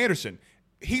Will Anderson.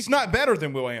 He's not better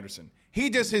than Will Anderson. He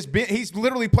just he's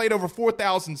literally played over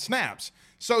 4,000 snaps.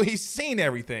 So he's seen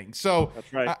everything. So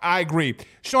that's right. I agree.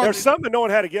 Sean, there's something to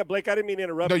knowing how to get, Blake. I didn't mean to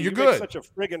interrupt No, you. you're You good. make such a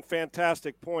friggin'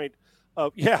 fantastic point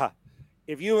of,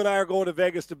 if you and I are going to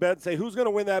Vegas to bet and say who's going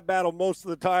to win that battle most of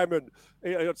the time, and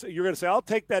you're going to say, I'll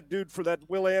take that dude for that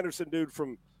Will Anderson dude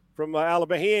from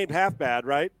Alabama. He ain't half bad,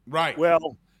 right? Right.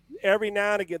 Well, every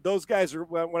now and again, those guys are,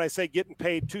 when I say getting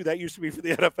paid too, that used to be for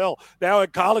the NFL. Now in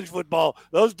college football,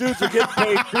 those dudes are getting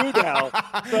paid too now.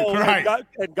 So, Right.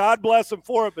 and God bless them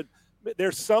for it. But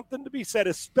there's something to be said,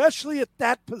 especially at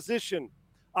that position.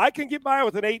 I can get by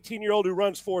with an 18-year-old who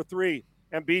runs 4.3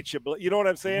 and beats you. But you know what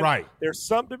I'm saying? Right. There's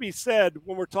something to be said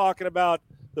when we're talking about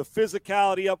the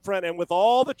physicality up front. And with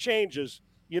all the changes,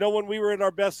 when we were at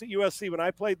our best at USC, when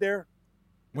I played there,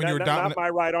 when you were dominant, not my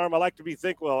right arm, I like to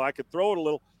I could throw it a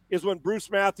little, is when Bruce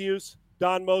Matthews,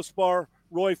 Don Mospar,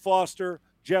 Roy Foster,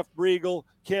 Jeff Briegel,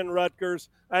 Ken Rutgers.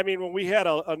 I mean, when we had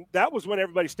that was when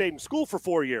everybody stayed in school for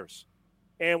 4 years.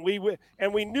 And we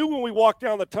knew when we walked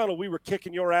down the tunnel, we were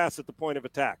kicking your ass at the point of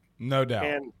attack. No doubt.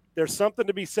 And there's something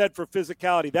to be said for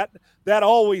physicality. That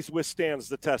always withstands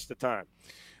the test of time.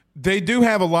 They do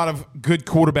have a lot of good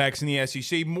quarterbacks in the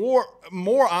SEC.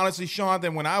 More honestly, Sean,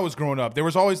 than when I was growing up. There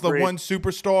was always the one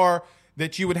superstar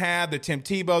that you would have, the Tim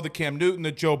Tebow, the Cam Newton,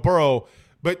 the Joe Burrow.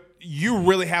 But you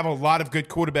really have a lot of good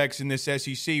quarterbacks in this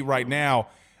SEC right now.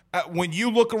 When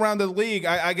you look around the league,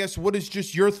 I guess, what is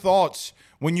just your thoughts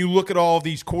when you look at all of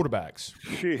these quarterbacks?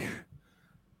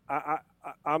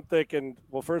 I'm thinking,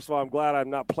 well, first of all, I'm glad I'm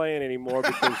not playing anymore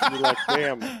because you're like,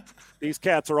 damn, these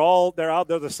cats are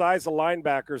they're the size of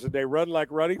linebackers and they run like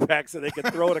running backs and they can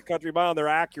throw it a country mile and they're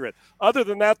accurate. Other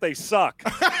than that, they suck.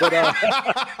 But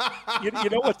you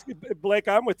know what, Blake,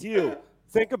 I'm with you.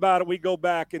 Think about it. We go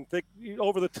back and think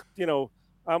over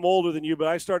I'm older than you, but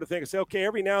I started to think, I say, okay,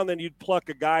 every now and then you'd pluck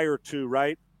a guy or two,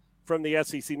 right, from the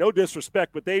SEC. No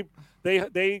disrespect, but they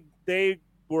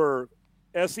were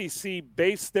SEC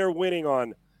based their winning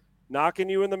on knocking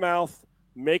you in the mouth,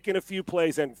 making a few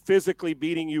plays, and physically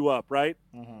beating you up, right?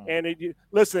 Mm-hmm. And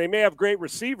listen, they may have great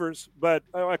receivers, but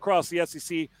across the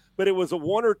SEC, but it was a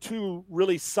one or two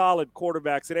really solid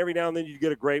quarterbacks, and every now and then you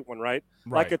get a great one, right?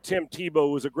 Like a Tim Tebow,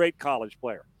 who was a great college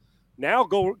player. Now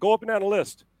go up and down the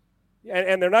list,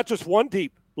 and they're not just one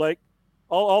deep, Blake.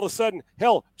 All of a sudden,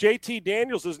 hell, JT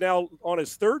Daniels is now on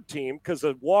his third team because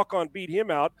a walk-on beat him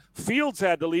out. Fields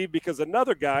had to leave because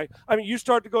another guy. I mean, you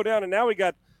start to go down, and now we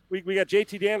got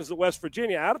JT Daniels at West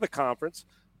Virginia out of the conference,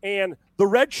 and the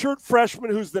redshirt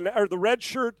freshman the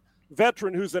redshirt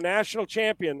veteran who's the national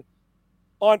champion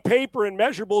on paper and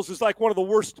measurables is like one of the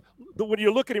worst. When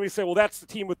you look at him, you say, well, that's the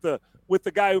team with the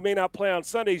guy who may not play on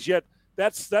Sundays yet.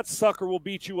 That sucker will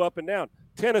beat you up and down.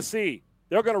 Tennessee.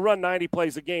 They're going to run 90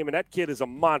 plays a game, and that kid is a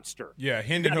monster. Yeah,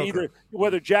 Hendon Hooker.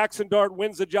 Whether Jackson Dart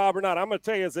wins the job or not, I'm going to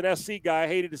tell you as an SC guy, I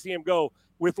hated to see him go.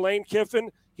 With Lane Kiffin,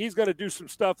 he's going to do some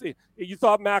stuff. You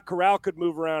thought Matt Corral could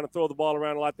move around and throw the ball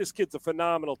around a lot. This kid's a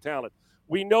phenomenal talent.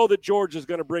 We know that Georgia's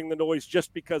going to bring the noise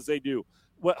just because they do.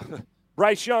 Well,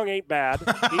 Bryce Young ain't bad.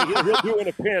 He'll do in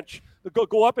a pinch.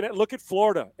 Go up and look at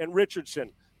Florida and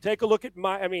Richardson. Take a look at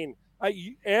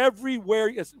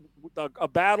everywhere a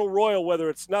battle royal, whether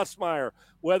it's Nussmeier,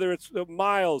 whether it's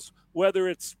Miles, whether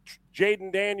it's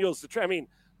Jaden Daniels.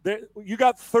 You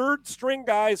got third string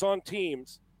guys on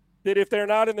teams that if they're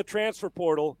not in the transfer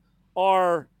portal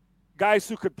are guys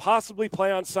who could possibly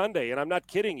play on Sunday. And I'm not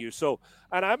kidding you. So,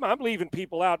 and I'm leaving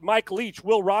people out. Mike Leach,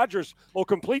 Will Rogers will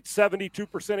complete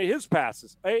 72% of his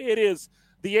passes. It is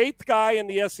the eighth guy in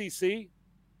the SEC.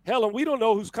 Hell, and we don't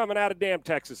know who's coming out of damn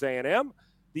Texas A&M.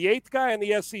 The eighth guy in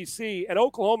the SEC, and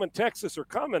Oklahoma and Texas are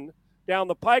coming down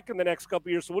the pike in the next couple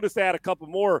of years. So we'll just add a couple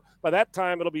more. By that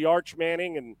time, it'll be Arch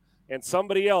Manning and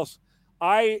somebody else.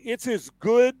 It's as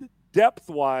good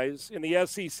depth-wise in the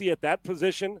SEC at that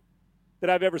position that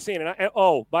I've ever seen.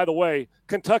 And by the way,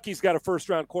 Kentucky's got a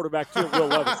first-round quarterback too, Will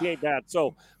Levis. He ain't bad.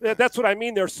 So that's what I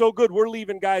mean. They're so good. We're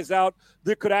leaving guys out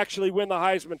that could actually win the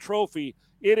Heisman Trophy.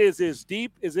 It is as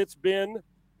deep as it's been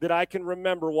that I can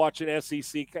remember watching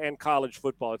SEC and college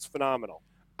football. It's phenomenal.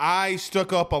 I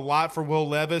stuck up a lot for Will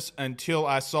Levis until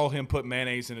I saw him put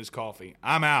mayonnaise in his coffee.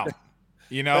 I'm out.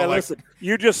 You know, hey, listen,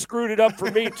 you just screwed it up for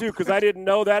me too because I didn't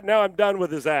know that. Now I'm done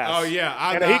with his ass. Oh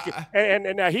yeah,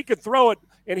 and now he can throw it.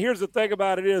 And here's the thing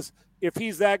about it is, if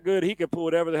he's that good, he can put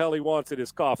whatever the hell he wants in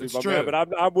his coffee. It's true. Man, but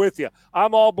I'm with you.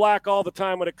 I'm all black all the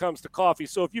time when it comes to coffee.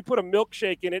 So if you put a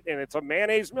milkshake in it and it's a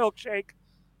mayonnaise milkshake,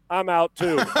 I'm out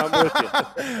too. I'm with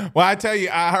you. Well, I tell you,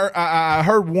 I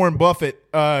heard Warren Buffett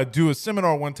do a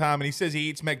seminar one time, and he says he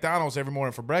eats McDonald's every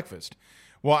morning for breakfast.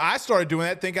 Well, I started doing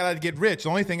that, thinking I'd get rich. The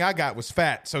only thing I got was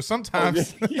fat. So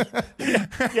sometimes,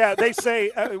 yeah, they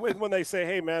say when they say,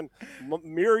 "Hey, man,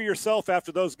 mirror yourself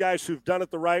after those guys who've done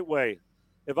it the right way."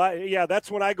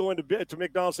 That's when I go into to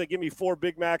McDonald's. Say, "Give me 4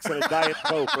 Big Macs and a Diet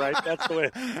Coke." Right? That's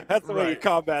the way you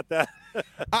combat that.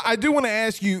 I do want to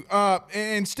ask you,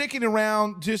 and sticking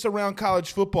around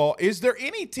college football, is there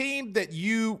any team that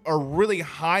you are really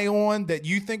high on that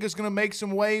you think is going to make some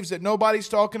waves that nobody's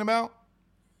talking about?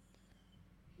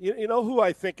 You know who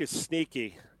I think is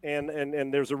sneaky, and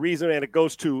there's a reason, and it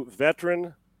goes to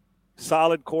veteran,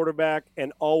 solid quarterback,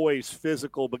 and always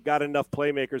physical, but got enough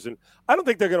playmakers. And I don't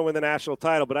think they're going to win the national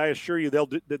title, but I assure you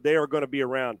that they are going to be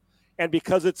around. And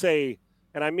because and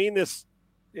I mean this,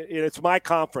 it's my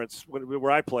conference where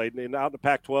I played, out in the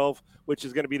Pac-12, which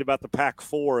is going to be about the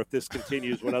Pac-4 if this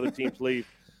continues when other teams leave.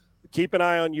 Keep an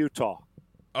eye on Utah.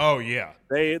 Oh, yeah.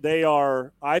 They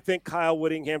are – I think Kyle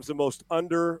Whittingham's the most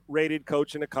underrated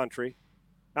coach in the country.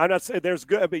 I'm not saying there's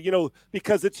good – but,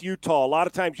 because it's Utah, a lot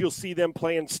of times you'll see them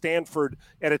playing Stanford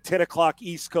at a 10 o'clock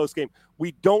East Coast game.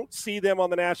 We don't see them on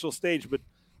the national stage. But,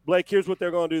 Blake, here's what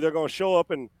they're going to do. They're going to show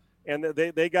up, and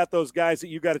they got those guys that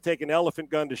you got to take an elephant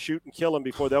gun to shoot and kill them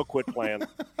before they'll quit playing.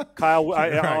 Kyle,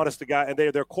 right. Honest to God, and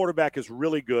their quarterback is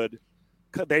really good.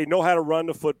 They know how to run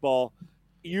the football.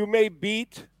 You may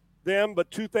beat – them, but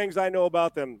 2 things I know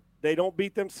about them: they don't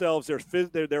beat themselves.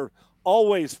 They're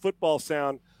always football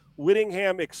sound.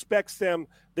 Whittingham expects them.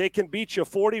 They can beat you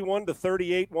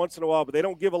 41-38 once in a while, but they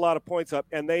don't give a lot of points up,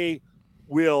 and they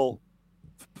will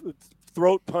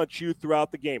throat punch you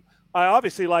throughout the game. I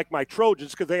obviously like my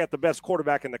Trojans because they got the best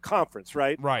quarterback in the conference,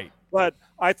 right? Right. But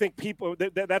I think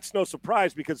that's no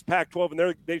surprise because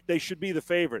Pac-12 and they should be the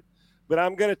favorite. But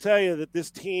I'm going to tell you that this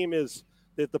team is.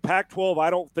 That the Pac-12 I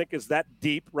don't think is that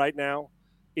deep right now.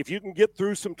 If you can get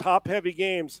through some top-heavy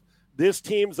games, this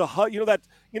team's you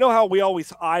know how we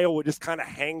always Iowa just kind of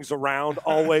hangs around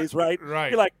always, right?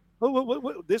 Right. You're like,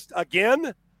 what, this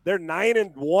again? They're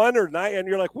 9-1 or 9, and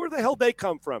you're like, where the hell they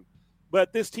come from?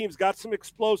 But this team's got some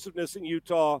explosiveness in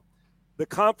Utah, The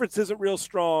conference isn't real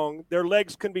strong. Their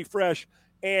legs can be fresh.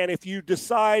 And if you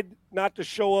decide not to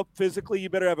show up physically, you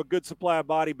better have a good supply of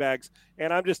body bags.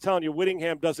 And I'm just telling you,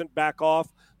 Whittingham doesn't back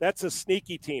off. That's a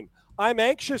sneaky team. I'm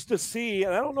anxious to see,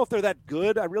 and I don't know if they're that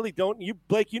good. I really don't. You,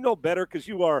 Blake, you know better because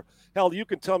you are. Hell, you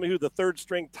can tell me who the third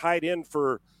string tight end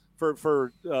for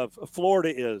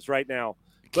Florida is right now.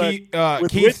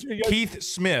 Keith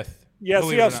Smith. Yes,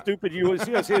 see how stupid you was.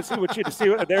 Yes, see what you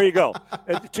see. There you go.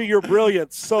 To your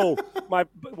brilliance. So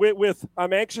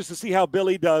I'm anxious to see how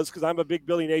Billy does because I'm a big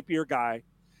Billy Napier guy.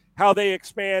 How they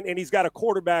expand, and he's got a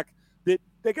quarterback that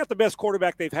they got the best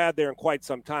quarterback they've had there in quite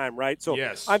some time, right? So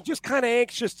yes. I'm just kind of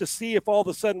anxious to see if all of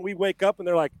a sudden we wake up and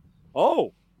they're like,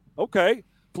 oh, okay,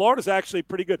 Florida's actually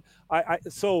pretty good.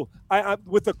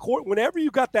 With the court, whenever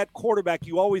you got that quarterback,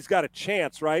 you always got a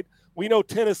chance, right? We know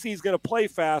Tennessee's going to play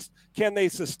fast. Can they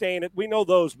sustain it? We know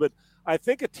those, but I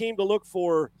think a team to look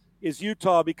for is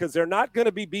Utah because they're not going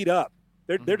to be beat up.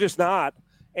 They're just not,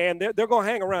 and they're going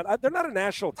to hang around. They're not a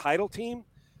national title team,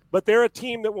 but they're a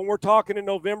team that when we're talking in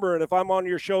November, and if I'm on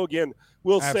your show again,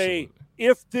 we'll say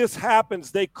if this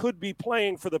happens, they could be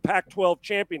playing for the Pac-12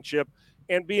 championship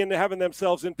and having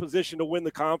themselves in position to win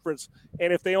the conference.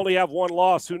 And if they only have one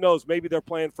loss, who knows? Maybe they're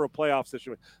playing for a playoff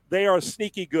situation. They are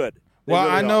sneaky good. Well,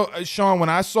 really I know, Sean, when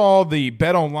I saw the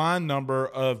Bet Online number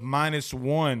of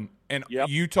 -1 and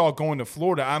Utah going to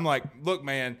Florida, I'm like, look,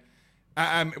 man,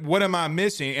 what am I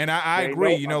missing? And I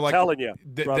agree. I'm telling you,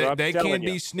 they can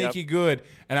be sneaky good.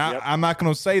 And I'm not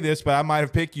going to say this, but I might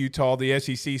have picked Utah. The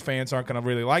SEC fans aren't going to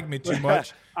really like me too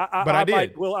much. I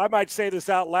did. I might say this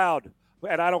out loud.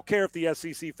 And I don't care if the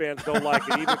SEC fans don't like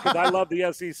it either because I love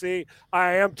the SEC.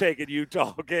 I am taking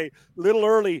Utah, okay? Little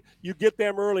early. You get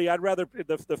them early. I'd rather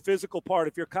the physical part,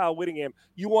 if you're Kyle Whittingham,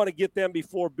 you want to get them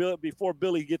before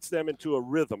Billy gets them into a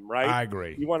rhythm, right? I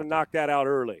agree. You want to knock that out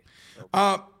early.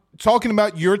 Talking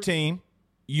about your team,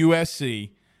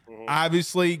 USC,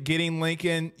 obviously getting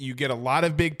Lincoln, you get a lot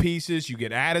of big pieces. You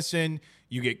get Addison.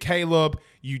 You get Caleb.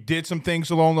 You did some things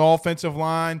along the offensive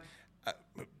line.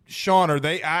 Sean,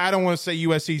 I don't want to say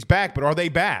USC's back, but are they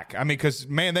back? I mean, because,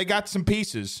 man, they got some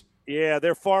pieces. Yeah,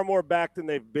 they're far more back than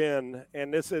they've been.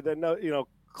 And this is,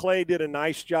 Clay did a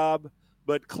nice job,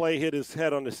 but Clay hit his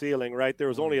head on the ceiling, right? There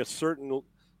was only a certain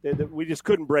 – we just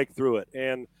couldn't break through it.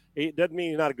 And it doesn't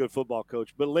mean he's not a good football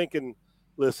coach. But Lincoln,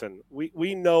 listen,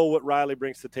 we know what Riley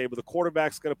brings to the table. The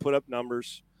quarterback's going to put up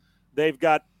numbers. They've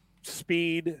got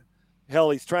speed. Hell,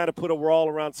 he's trying to put a wall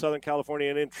around Southern California.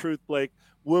 And in truth, Blake,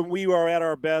 when we are at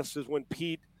our best is when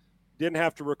Pete didn't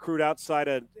have to recruit outside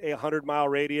a 100-mile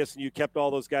radius and you kept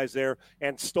all those guys there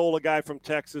and stole a guy from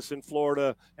Texas and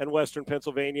Florida and Western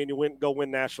Pennsylvania and you go win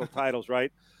national titles,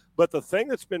 right? But the thing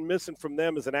that's been missing from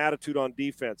them is an attitude on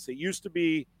defense. It used to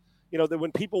be, that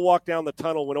when people walk down the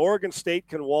tunnel, when Oregon State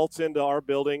can waltz into our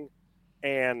building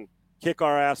and kick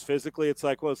our ass physically, it's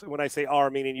like, well, when I say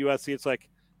our, meaning USC, it's like,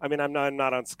 I'm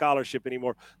not on scholarship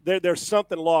anymore. There's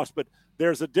something lost, but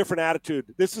there's a different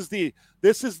attitude. This is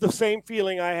the same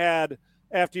feeling I had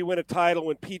after you win a title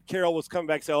when Pete Carroll was coming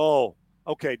back and say, oh,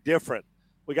 okay, different.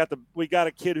 We got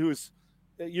a kid who's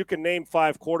you can name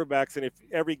 5 quarterbacks, and if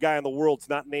every guy in the world's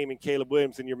not naming Caleb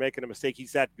Williams and you're making a mistake,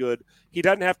 he's that good. He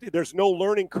doesn't have to. There's no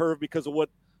learning curve because of what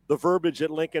the verbiage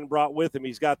that Lincoln brought with him.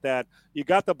 He's got that. You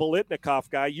got the Biletnikoff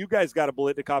guy. You guys got a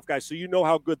Biletnikoff guy, so you know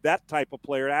how good that type of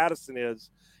player Addison is.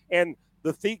 And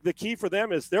the key for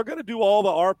them is they're going to do all the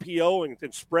RPO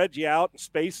and spread you out and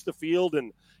space the field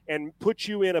and put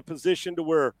you in a position to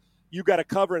where you got to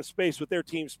cover in space with their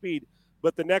team speed.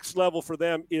 But the next level for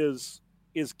them is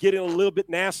getting a little bit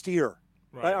nastier.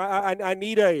 Right. I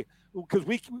need because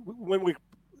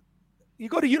you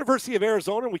go to University of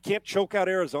Arizona and we can't choke out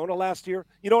Arizona last year.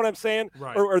 You know what I'm saying?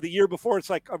 Right. Or the year before. It's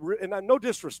like, and no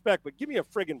disrespect, but give me a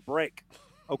friggin' break,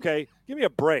 okay? Give me a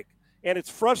break. And it's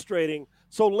frustrating.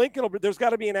 So Lincoln, there's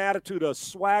got to be an attitude, a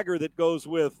swagger that goes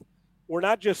with we're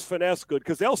not just finesse good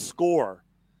because they'll score.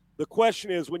 The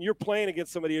question is when you're playing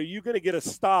against somebody, are you going to get a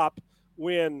stop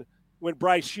when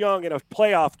Bryce Young in a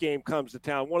playoff game comes to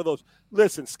town? One of those.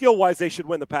 Listen, skill-wise, they should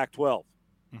win the Pac-12.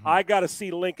 Mm-hmm. I got to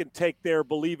see Lincoln take their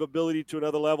believability to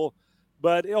another level.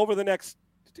 But over the next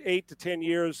 8 to 10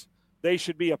 years, they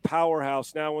should be a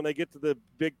powerhouse. Now, when they get to the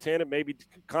Big Ten, and maybe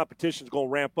competition's going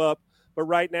to ramp up. But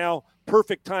right now,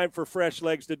 perfect time for fresh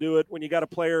legs to do it. When you got a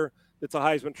player that's a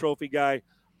Heisman Trophy guy,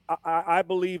 I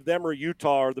believe them or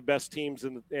Utah are the best teams.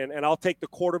 And I'll take the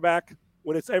quarterback.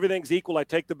 When everything's equal, I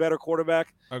take the better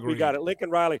quarterback. Agreed. We got it. Lincoln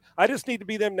Riley. I just need to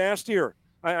be them nastier.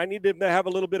 I need them to have a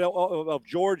little bit of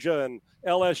Georgia and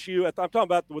LSU. I'm talking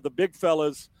about with the big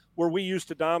fellas where we used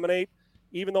to dominate.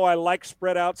 Even though I like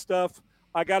spread out stuff,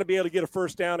 I got to be able to get a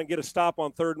first down and get a stop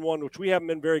on 3rd and 1, which we haven't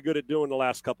been very good at doing the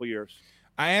last couple of years.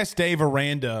 I asked Dave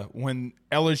Aranda when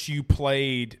LSU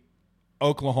played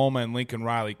Oklahoma and Lincoln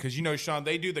Riley, because, Sean,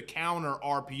 they do the counter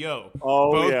RPO.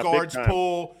 Both guards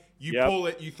pull, you pull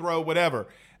it, you throw, whatever.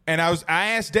 And I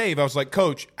asked Dave, I was like,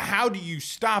 Coach, how do you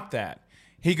stop that?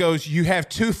 He goes, you have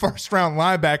 2 first-round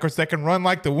linebackers that can run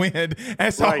like the wind.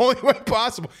 That's the only way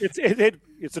possible. It's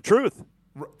the truth.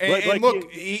 And look,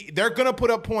 they're going to put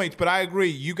up points, but I agree.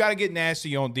 You got to get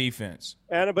nasty on defense.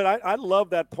 But I love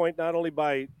that point, not only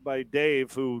by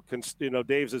Dave, who can,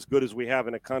 Dave's as good as we have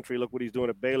in the country. Look what he's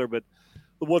doing at Baylor. But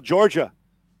Georgia,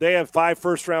 they have 5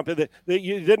 first-round picks. It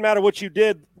didn't matter what you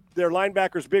did. Their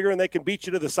linebackers bigger, and they can beat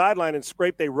you to the sideline and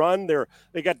scrape. They run.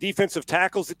 They got defensive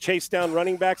tackles that chase down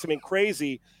running backs. I mean,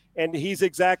 crazy. And he's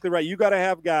exactly right. You got to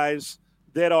have guys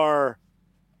that are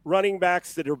running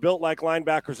backs that are built like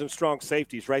linebackers and strong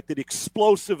safeties, right? That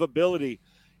explosive ability.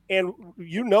 And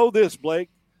this, Blake.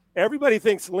 Everybody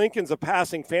thinks Lincoln's a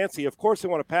passing fancy. Of course they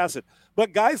want to pass it.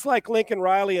 But guys like Lincoln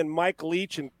Riley and Mike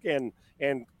Leach and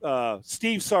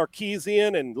Steve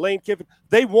Sarkisian and Lane Kiffin,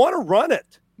 they want to run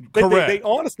it. Correct.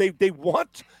 They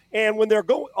want, and when they're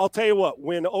going, I'll tell you what,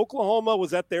 when Oklahoma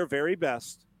was at their very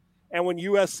best, and when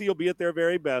USC will be at their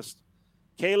very best,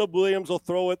 Caleb Williams will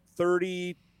throw it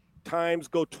 30 times,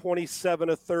 go 27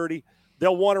 to 30.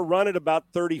 They'll want to run it about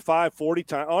 35, 40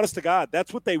 times. Honest to God,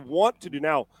 that's what they want to do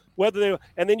now.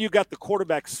 And then you got the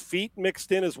quarterback's feet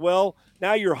mixed in as well.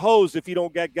 Now you're hosed if you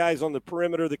don't get guys on the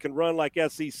perimeter that can run like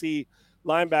SEC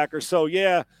linebackers. So,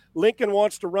 yeah, Lincoln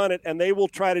wants to run it, and they will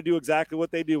try to do exactly what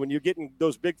they do. When you're getting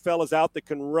those big fellas out that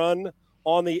can run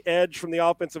on the edge from the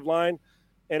offensive line,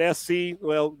 and SC,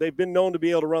 well, they've been known to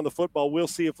be able to run the football. We'll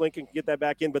see if Lincoln can get that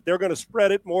back in. But they're going to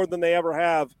spread it more than they ever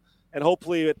have, and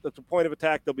hopefully at the point of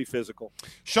attack they'll be physical.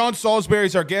 Sean Salisbury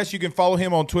is our guest. You can follow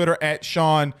him on Twitter at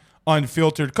Sean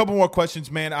Unfiltered. A couple more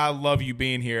questions, man. I love you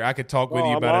being here. I could talk with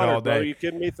you about it all day. Bro. Are you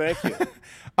kidding me? Thank you.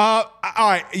 All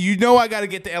right. I got to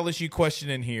get the LSU question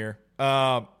in here.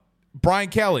 Brian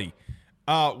Kelly,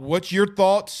 what's your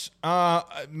thoughts?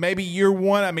 Maybe year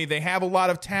one. I mean, they have a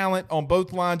lot of talent on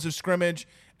both lines of scrimmage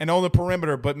and on the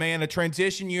perimeter, but, man, a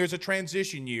transition year is a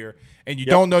transition year, and you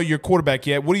don't know your quarterback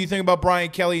yet. What do you think about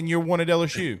Brian Kelly in year one at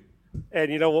LSU?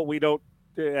 And you know what we don't –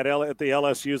 at the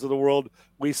LSUs of the world,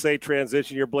 we say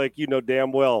transition year, Blake. You know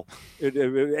damn well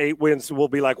 8 wins will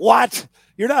be like, what?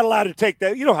 You're not allowed to take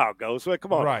that. You know how it goes. So,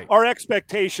 come on. Right. Our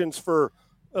expectations for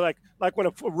like when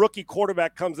a rookie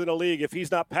quarterback comes in the league, if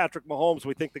he's not Patrick Mahomes,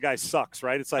 we think the guy sucks,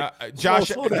 right? It's like Josh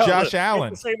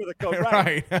Allen. It's the same with the coach,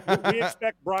 right? We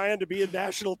expect Brian to be in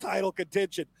national title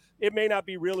contention. It may not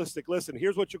be realistic. Listen,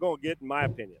 here's what you're going to get, in my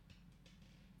opinion.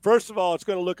 First of all, it's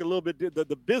going to look a little bit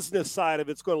the business side of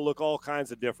it's going to look all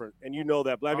kinds of different, and you know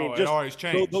that. But I mean, just it always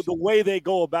changes. The way they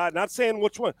go about it. Not saying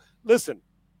which one. Listen,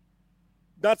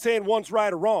 not saying one's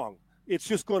right or wrong. It's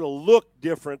just going to look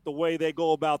different the way they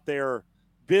go about their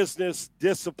business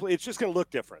discipline. It's just going to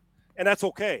look different, and that's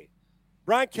okay.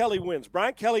 Brian Kelly wins.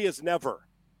 Brian Kelly is never.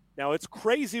 Now, it's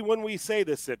crazy when we say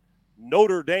this at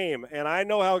Notre Dame, and I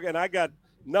know how, and I got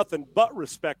nothing but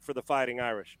respect for the Fighting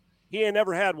Irish. He ain't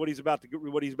never had what he's about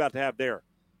to have there.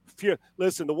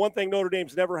 Listen, the one thing Notre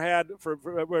Dame's never had,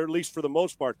 or at least for the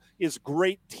most part, is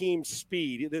great team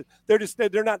speed.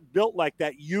 They're not built like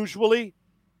that usually.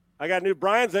 I got new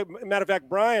Brian's. Matter of fact,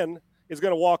 Brian is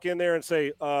going to walk in there and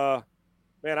say, "Man,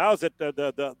 I was at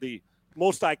the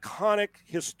most iconic,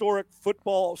 historic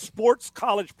football sports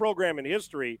college program in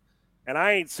history, and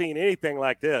I ain't seen anything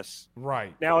like this."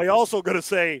 Right. Now, he also going to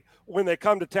say when they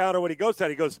come to town or when he goes to town,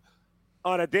 he goes,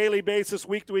 on a daily basis,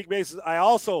 week-to-week basis, I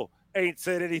also ain't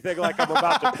said anything like I'm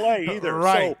about to play either.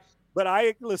 Right. So,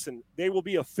 but listen, they will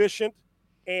be efficient,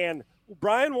 and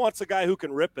Brian wants a guy who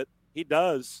can rip it. He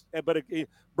does. But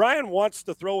Brian wants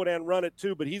to throw it and run it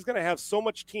too, but he's going to have so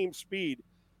much team speed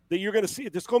that you're going to see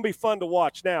it. It's going to be fun to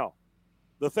watch. Now,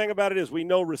 the thing about it is we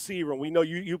know receiver, and we know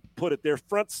you put it there.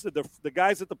 The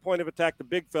guys at the point of attack, the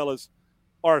big fellas,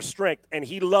 are a strength, and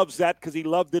he loves that because he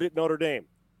loved it at Notre Dame.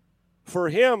 For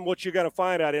him, what you're going to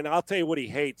find out, and I'll tell you what he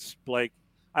hates, Blake.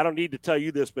 I don't need to tell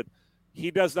you this, but he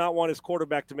does not want his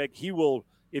quarterback to make – he will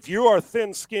 – if you are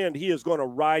thin-skinned, he is going to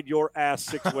ride your ass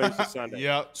 6 ways to Sunday.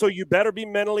 Yep. So you better be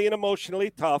mentally and emotionally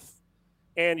tough,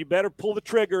 and you better pull the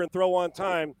trigger and throw on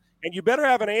time, and you better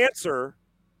have an answer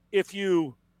if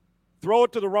you throw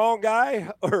it to the wrong guy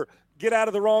or get out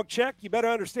of the wrong check. You better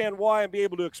understand why and be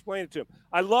able to explain it to him.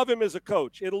 I love him as a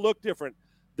coach. It'll look different.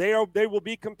 They will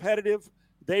be competitive.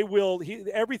 They will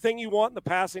everything you want in the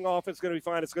passing offense is going to be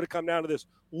fine. It's going to come down to this.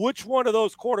 Which one of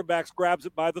those quarterbacks grabs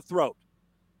it by the throat?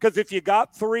 Because if you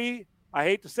got 3, I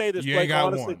hate to say this, Blake,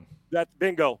 honestly, that's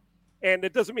bingo. And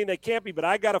it doesn't mean they can't be, but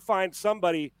I got to find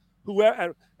somebody who,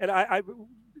 and I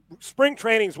spring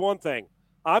training is one thing.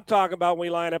 I'm talking about when we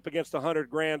line up against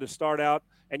 $100,000 to start out,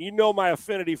 and you know my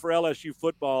affinity for LSU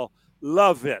football.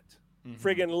 Love it.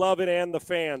 Friggin' love it, and the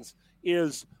fans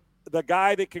is the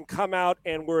guy that can come out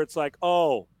and where it's like,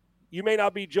 oh, you may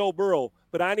not be Joe Burrow,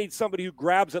 but I need somebody who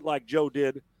grabs it like Joe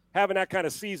did, having that kind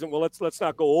of season. Well, let's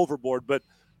not go overboard, but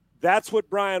that's what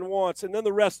Brian wants, and then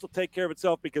the rest will take care of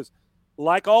itself because,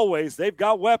 like always, they've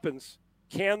got weapons.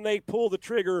 Can they pull the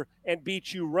trigger and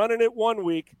beat you running it one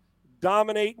week,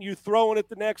 dominating you throwing it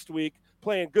the next week,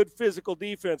 playing good physical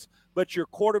defense, but your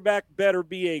quarterback better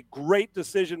be a great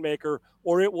decision maker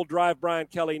or it will drive Brian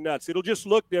Kelly nuts. It'll just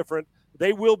look different.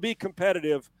 They will be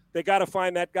competitive. They got to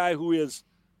find that guy who is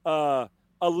a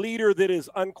leader that is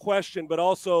unquestioned, but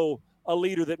also a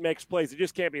leader that makes plays. It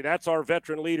just can't be, that's our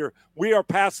veteran leader. We are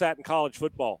past that in college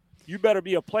football. You better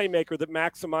be a playmaker that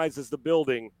maximizes the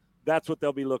building. That's what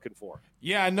they'll be looking for.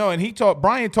 Yeah, I know. And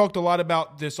Brian talked a lot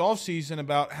about this offseason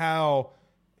about how,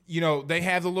 they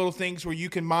have the little things where you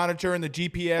can monitor and the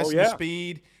GPS and the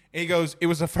speed. And he goes, it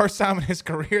was the first time in his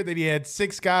career that he had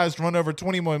 6 guys run over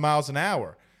 21 miles an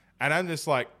hour. And I'm just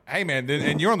like, hey, man,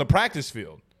 and you're on the practice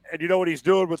field. And you know what he's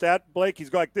doing with that, Blake?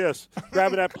 He's like this,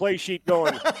 grabbing that play sheet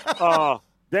going,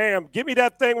 damn, give me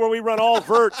that thing where we run all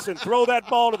verts and throw that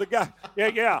ball to the guy.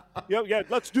 Yeah,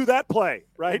 let's do that play,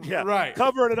 right? Yeah, right.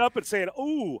 Covering it up and saying,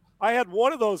 ooh, I had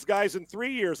one of those guys in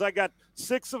 3 years. I got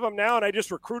 6 of them now, and I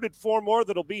just recruited 4 more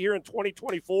that'll be here in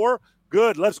 2024.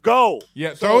 Good, let's go.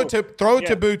 Yeah, throw it to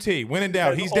Boutte. When in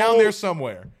doubt, he's down there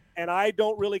somewhere. And I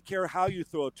don't really care how you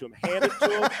throw it to him. Hand it to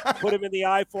him, put him in the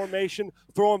I formation,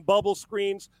 throw him bubble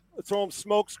screens, throw him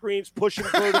smoke screens, push him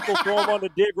vertical, throw him on the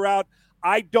dig route.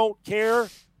 I don't care.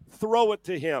 Throw it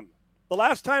to him. The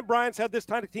last time Brian's had this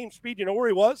kind of team speed, you know where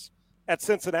he was? At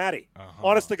Cincinnati.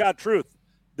 Honest to God truth.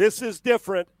 This is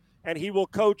different, and he will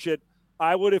coach it.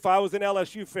 I would, if I was an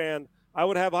LSU fan, I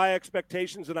would have high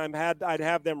expectations, and I'd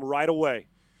have them right away.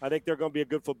 I think they're going to be a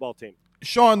good football team.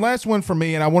 Sean, last one for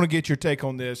me, and I want to get your take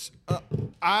on this.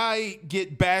 I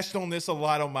get bashed on this a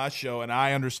lot on my show, and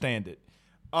I understand it.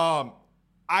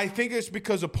 I think it's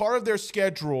because of part of their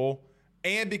schedule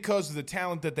and because of the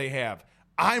talent that they have.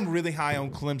 I'm really high on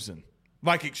Clemson,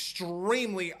 like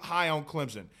extremely high on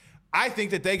Clemson. I think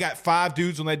that they got 5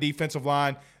 dudes on that defensive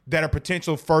line that are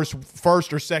potential first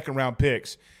or second round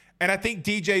picks, and I think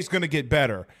DJ's going to get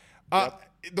better.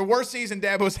 The worst season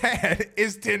Dabo's had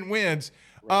is 10 wins.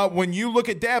 When you look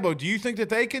at Dabo, do you think that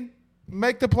they can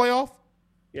make the playoff?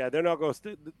 Yeah, they're not going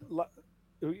to.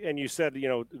 And you said,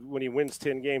 when he wins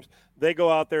 10 games, they go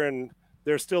out there and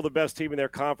they're still the best team in their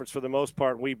conference for the most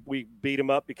part. And we beat them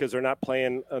up because they're not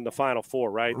playing in the Final Four,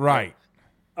 right? Right.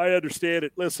 I understand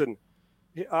it. Listen,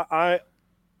 I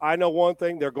know one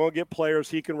thing. They're going to get players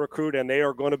he can recruit, and they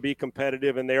are going to be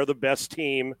competitive, and they are the best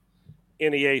team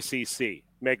in the ACC.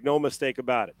 Make no mistake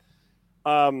about it.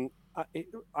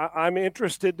 I'm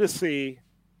interested to see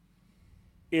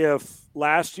if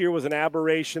last year was an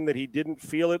aberration that he didn't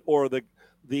feel it, or the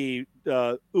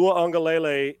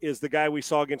Uiagalelei is the guy we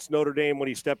saw against Notre Dame when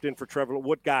he stepped in for Trevor.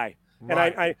 What guy?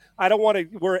 Right. And I don't want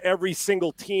to we're every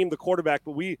single team the quarterback,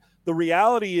 but the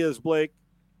reality is, Blake,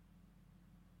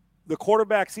 the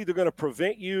quarterback's either going to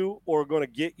prevent you or going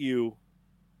to get you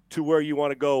to where you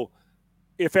want to go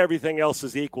if everything else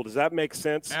is equal. Does that make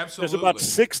sense? Absolutely. There's about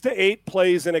 6 to 8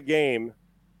 plays in a game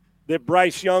that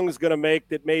Bryce Young is going to make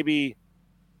that maybe,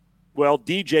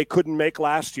 DJ couldn't make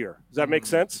last year. Does that make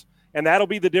sense? And that'll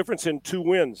be the difference in 2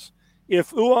 wins.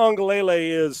 If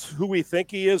Uiagalelei is who we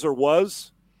think he is or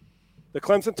was, the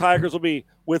Clemson Tigers will be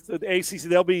with the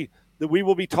ACC. We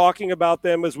will be talking about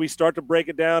them as we start to break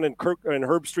it down, and Kirk and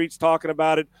Herb Street's talking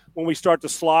about it when we start to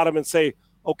slot them and say,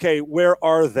 okay, where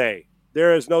are they?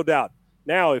 There is no doubt.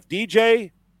 Now, if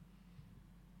DJ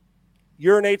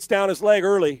urinates down his leg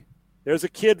early, there's a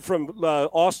kid from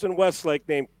Austin Westlake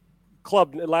named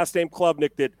last name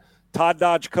Klubnik that Todd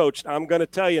Dodge coached. I'm going to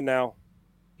tell you now,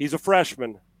 he's a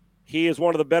freshman. He is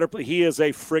one of the better. He is a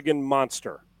friggin'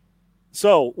 monster.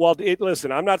 So,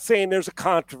 listen, I'm not saying there's a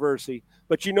controversy,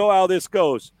 but you know how this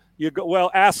goes.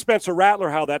 Ask Spencer Rattler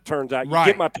how that turns out. You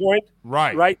get my point?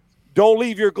 Right. Don't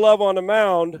leave your glove on the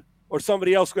mound, or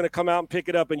somebody else is going to come out and pick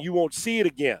it up, and you won't see it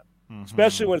again,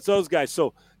 especially when it's those guys.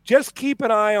 So just keep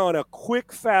an eye on a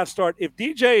quick, fast start. If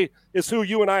DJ is who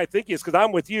you and I think he is, because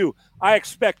I'm with you, I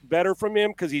expect better from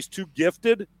him because he's too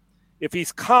gifted. If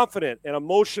he's confident and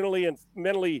emotionally and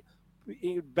mentally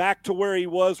back to where he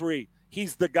was, where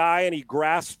he's the guy and he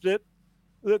grasped it,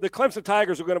 the Clemson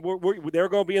Tigers are going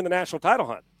to be in the national title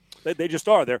hunt. They just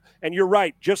are there. And you're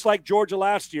right. Just like Georgia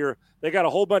last year, they got a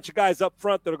whole bunch of guys up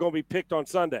front that are going to be picked on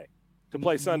Sunday. to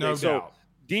play Sunday. No so doubt.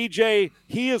 DJ,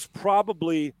 he is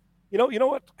probably, you know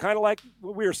what, kind of like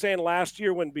what we were saying last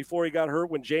year before he got hurt,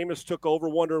 when Jameis took over,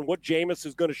 wondering what Jameis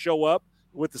is going to show up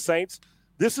with the Saints.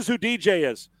 This is who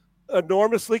DJ is.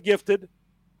 Enormously gifted.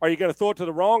 Are you going to throw it to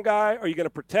the wrong guy? Are you going to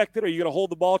protect it? Are you going to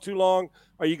hold the ball too long?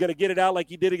 Are you going to get it out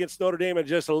like you did against Notre Dame and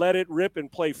just let it rip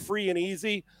and play free and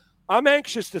easy? I'm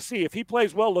anxious to see. If he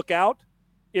plays well, look out.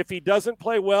 If he doesn't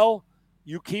play well,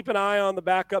 you keep an eye on the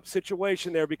backup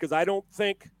situation there, because I don't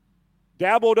think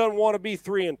Dabo doesn't want to be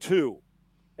 3-2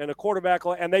 and a quarterback,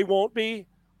 and they won't be.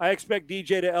 I expect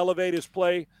DJ to elevate his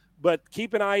play, but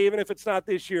keep an eye, even if it's not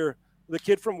this year. The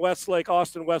kid from Westlake,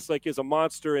 Austin Westlake, is a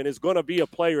monster and is going to be a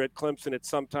player at Clemson at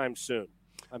some time soon.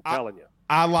 I'm telling you.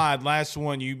 I lied. Last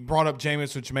one, you brought up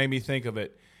Jameis, which made me think of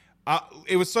it.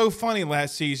 It was so funny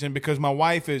last season because I'm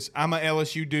a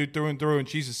LSU dude through and through, and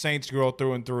she's a Saints girl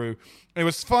through and through. It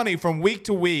was funny from week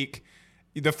to week.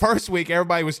 The first week,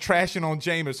 everybody was trashing on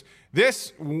Jameis.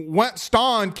 This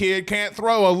Stone kid can't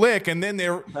throw a lick, and then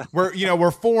we're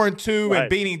 4-2 Right. and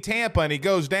beating Tampa, and he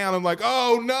goes down. I'm like,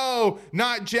 oh no,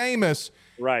 not Jameis.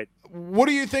 Right. What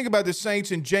do you think about the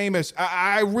Saints and Jameis?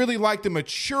 I really like the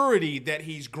maturity that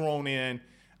he's grown in.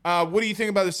 What do you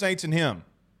think about the Saints and him?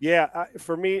 Yeah,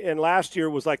 for me, and last year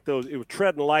was like it was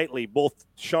treading lightly, both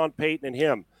Sean Payton and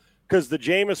him. Because the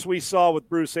Jameis we saw with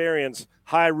Bruce Arians,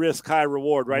 high risk, high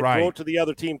reward, right? Throw it to the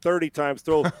other team 30 times,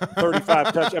 throw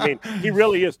 35 touch. I mean, he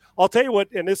really is. I'll tell you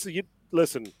what, and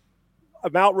listen, a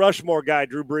Mount Rushmore guy,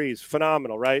 Drew Brees,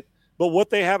 phenomenal, right? But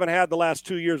what they haven't had the last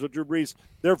 2 years with Drew Brees,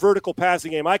 their vertical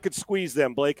passing game, I could squeeze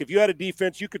them, Blake. If you had a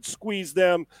defense, you could squeeze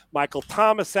them. Michael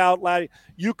Thomas out,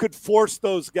 you could force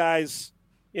those guys,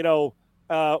 unless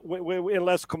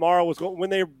Kamara was going, when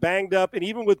they were banged up, and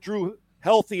even with Drew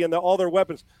healthy and all their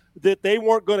weapons, that they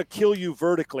weren't going to kill you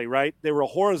vertically, right? They were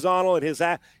horizontal at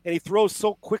and he throws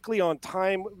so quickly on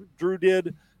time, Drew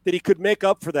did, that he could make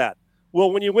up for that.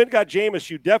 Well, when you got Jameis,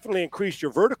 you definitely increased your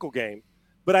vertical game.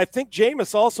 But I think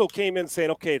Jameis also came in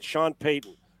saying, okay, it's Sean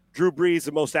Payton. Drew Brees,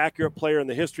 the most accurate player in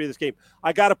the history of this game.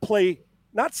 I got to play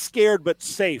not scared, but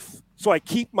safe, so I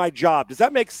keep my job. Does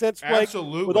that make sense, Blake?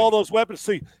 Absolutely. With all those weapons.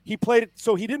 So he played it,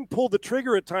 so he didn't pull the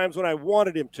trigger at times when I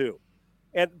wanted him to.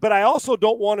 But I also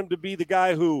don't want him to be the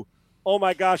guy who, oh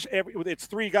my gosh, it's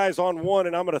 3 guys on one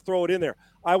and I'm going to throw it in there.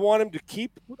 I want him to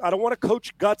I don't want to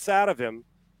coach guts out of him,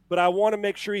 but I want to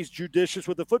make sure he's judicious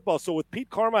with the football. So with Pete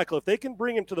Carmichael, if they can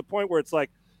bring him to the point where it's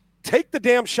like, take the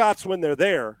damn shots when they're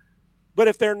there, but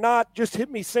if they're not, just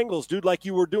hit me singles, dude, like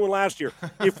you were doing last year.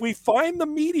 If we find the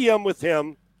medium with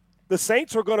him, the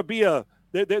Saints are going to be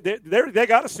they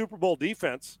got a Super Bowl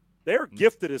defense. They're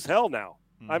gifted as hell now.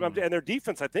 And their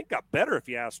defense, I think, got better, if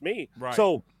you ask me. Right.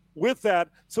 So with that,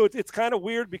 it's kind of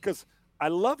weird because I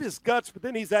love his guts, but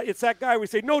then it's that guy where we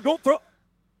say, no, don't throw.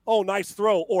 Oh, nice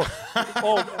throw. Or,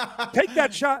 take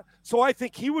that shot. So I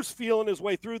think he was feeling his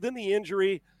way through. Then the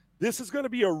injury. This is going to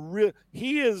be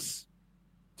he is,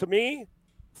 to me,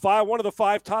 one of the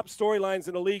 5 top storylines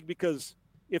in the league, because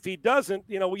if he doesn't,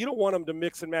 you don't want him to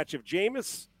mix and match. If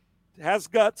Jameis has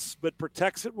guts but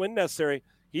protects it when necessary,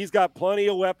 he's got plenty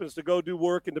of weapons to go do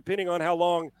work, and depending on how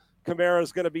long Kamara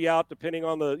is going to be out, depending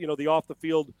on the off the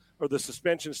field or the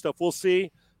suspension stuff, we'll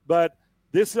see. But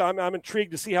I'm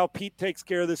intrigued to see how Pete takes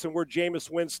care of this and where Jameis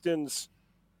Winston's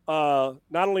not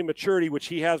only maturity, which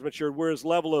he has matured, where his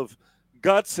level of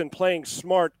guts and playing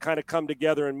smart kind of come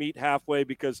together and meet halfway.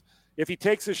 Because if he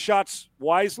takes his shots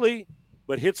wisely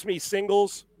but hits me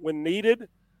singles when needed,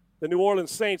 the New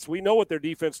Orleans Saints, we know what their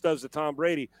defense does to Tom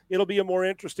Brady. It'll be a more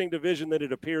interesting division than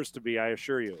it appears to be, I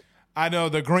assure you. I know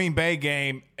the Green Bay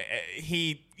game,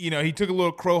 he took a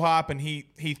little crow hop and he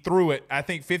threw it, I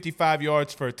think 55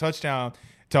 yards for a touchdown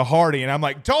to Hardy. And I'm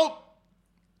like, don't.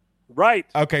 Right.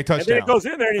 Okay, touchdown. And then it goes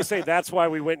in there and you say, that's why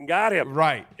we went and got him.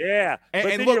 Right. Yeah. And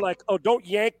then look, you're like, oh, don't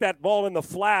yank that ball in the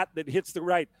flat that hits the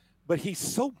right. But he's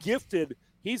so gifted.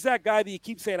 He's that guy that you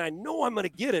keep saying, I know I'm going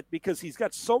to get it, because he's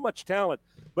got so much talent.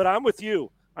 But I'm with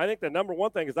you. I think the number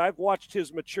one thing is I've watched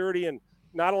his maturity and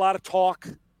not a lot of talk,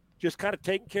 just kind of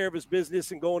taking care of his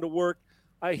business and going to work.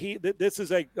 This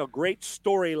is a great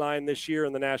storyline this year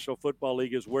in the National Football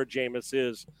League, is where Jameis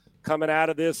is coming out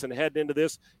of this and heading into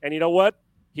this. And you know what?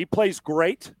 He plays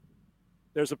great.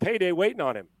 There's a payday waiting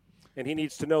on him, and he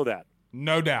needs to know that.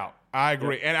 No doubt. I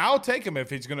agree. Yeah. And I'll take him if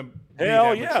he's going to be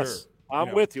Hell that yes. mature.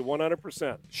 I'm with you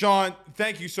 100%. Sean,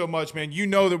 thank you so much, man. You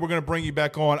know that we're going to bring you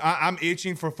back on. I'm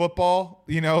itching for football,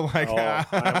 I'm with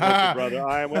you,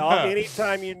 brother.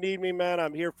 Anytime you need me, man,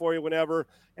 I'm here for you whenever.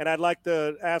 And I'd like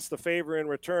to ask the favor in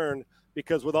return,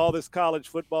 because with all this college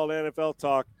football and NFL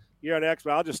talk, You're an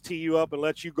expert. I'll just tee you up and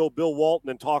let you go Bill Walton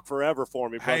and talk forever for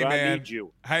me, brother. Hey, man. I need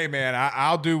you. Hey, man,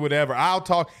 I'll do whatever. I'll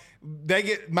talk.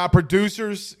 My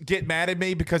producers get mad at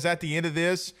me because at the end of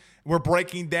this, we're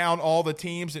breaking down all the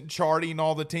teams and charting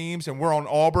all the teams, and we're on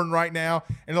Auburn right now.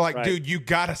 And they're like, Right. dude, you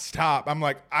got to stop. I'm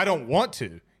like, I don't want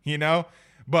to,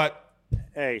 but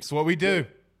Hey, it's what we do.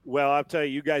 well, I'll tell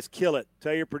you, you guys kill it.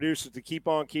 Tell your producers to keep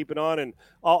on keeping on, and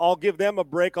I'll give them a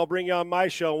break. I'll bring you on my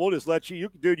show, and we'll just let you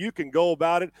can go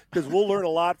about it because we'll learn a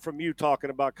lot from you talking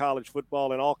about college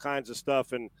football and all kinds of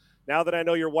stuff. And now that I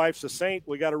know your wife's a Saint,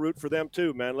 we got to root for them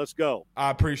too, man. Let's go. I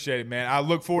appreciate it, man. I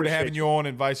look forward to having Appreciate you on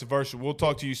and vice versa. We'll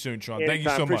talk to you soon, Sean. Thank you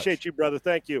Anytime. so much. Appreciate you, brother.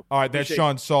 Thank you. All right, that's Appreciate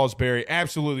Sean Salisbury.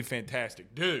 Absolutely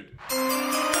fantastic. Dude.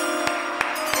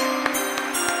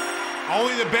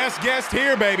 Only the best guest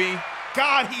here, baby.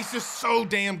 God, he's just so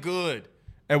damn good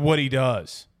at what he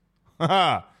does.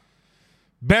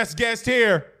 Best guest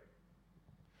here.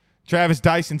 Travis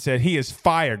Dyson said he is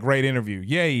fire. Great interview.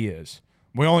 Yeah, he is.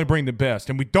 We only bring the best,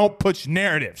 and we don't push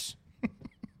narratives.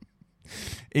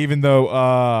 Even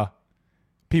though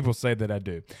people say that I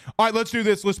do. All right, let's do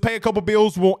this. Let's pay a couple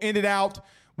bills. We'll end it out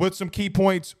with some key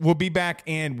points. We'll be back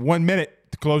in 1 minute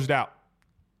to close it out.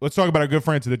 Let's talk about our good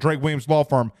friends at the Drake Williams Law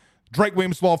Firm,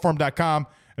 drakewilliamslawfirm.com,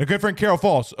 and a good friend Carol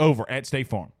Falls over at State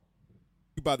Farm.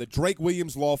 By the Drake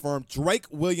Williams Law Firm,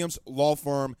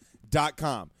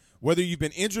 drakewilliamslawfirm.com. Whether you've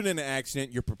been injured in an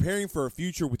accident, you're preparing for a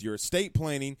future with your estate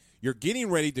planning, you're getting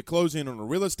ready to close in on a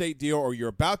real estate deal, or you're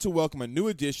about to welcome a new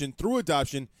addition through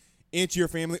adoption into your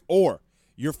family, or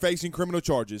you're facing criminal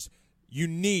charges, you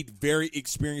need very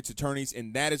experienced attorneys,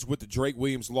 and that is what the Drake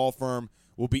Williams Law Firm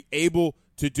will be able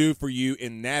to do for you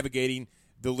in navigating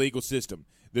the legal system.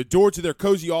 The door to their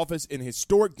cozy office in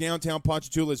historic downtown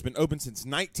Ponchatoula has been open since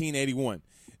 1981.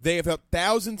 They have helped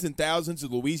thousands and thousands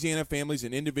of Louisiana families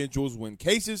and individuals win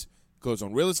cases, close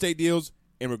on real estate deals,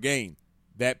 and regain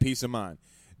that peace of mind.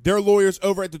 Their lawyers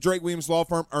over at the Drake Williams Law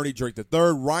Firm, Ernie Drake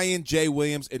III, Ryan J.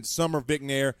 Williams, and Summer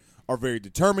Vignair, are very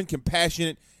determined,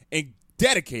 compassionate, and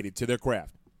dedicated to their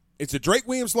craft. It's the Drake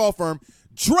Williams Law Firm,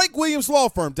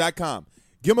 drakewilliamslawfirm.com.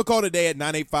 Give them a call today at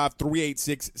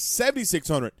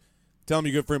 985-386-7600. Tell them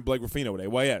your good friend Blake Ruffino at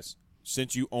AYS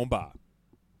sent you on by.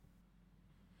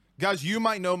 Guys, you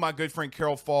might know my good friend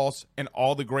Carol Falls and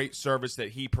all the great service that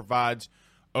he provides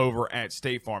over at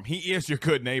State Farm. He is your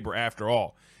good neighbor after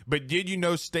all. But did you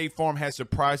know State Farm has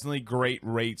surprisingly great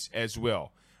rates as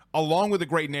well? Along with the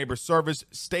great neighbor service,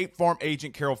 State Farm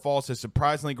agent Carol Falls has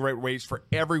surprisingly great rates for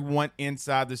everyone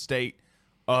inside the state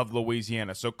of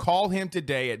Louisiana. So call him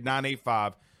today at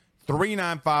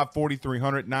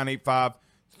 985-395-4300,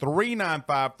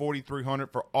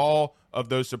 985-395-4300 for all of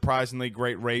those surprisingly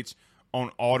great rates on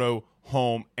auto,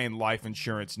 home, and life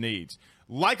insurance needs.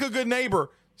 Like a good neighbor,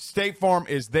 State Farm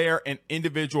is there, and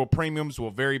individual premiums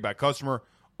will vary by customer.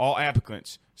 All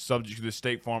applicants subject to the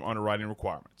State Farm underwriting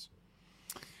requirements.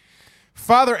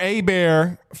 Father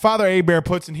Abear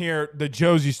puts in here the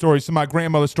Josie story, so my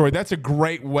grandmother's story. That's a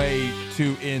great way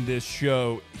to end this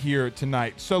show here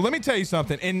tonight. So let me tell you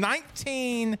something. In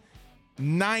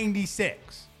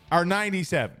 1996 or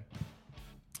 97,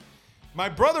 my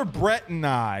brother Brett and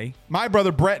I, my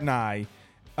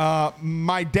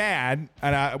dad,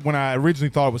 and when I originally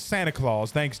thought it was Santa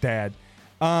Claus, thanks, Dad.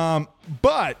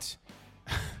 But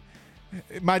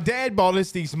my dad bought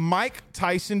us these Mike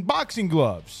Tyson boxing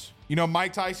gloves. You know,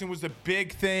 Mike Tyson was the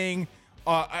big thing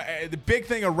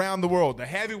around the world, the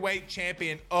heavyweight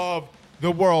champion of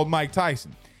the world, Mike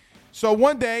Tyson. So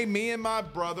one day, me and my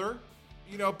brother,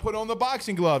 put on the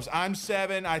boxing gloves. I'm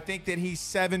 7. I think that he's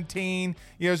 17.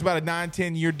 There's about a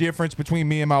 9-10 year difference between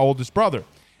me and my oldest brother.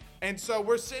 And so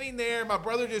we're sitting there. My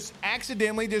brother just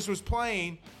accidentally was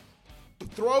playing,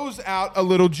 throws out a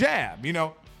little jab,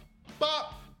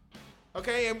 Bop.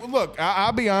 Okay, and look,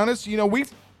 I'll be honest.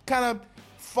 We've kind of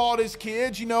fought as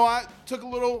kids. I took a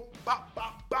little bop,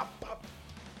 bop, bop, bop,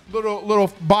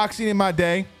 little boxing in my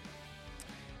day.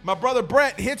 My brother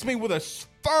Brett hits me with a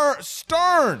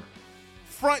stern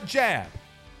front jab.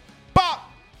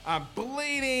 Bop! I'm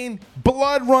bleeding,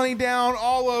 blood running down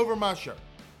all over my shirt.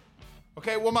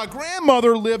 Okay, well, my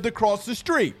grandmother lived across the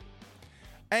street.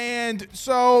 And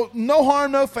so, no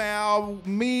harm, no foul.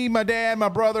 Me, my dad, my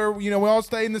brother, we all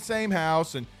stayed in the same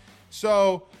house. And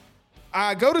so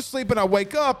I go to sleep and I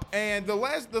wake up, and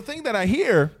the thing that I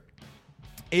hear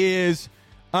is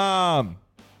my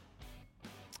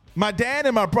dad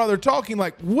and my brother talking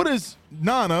like, what is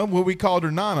Nana, what we called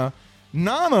her Nana?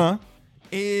 Nana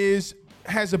has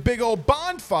a big old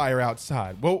bonfire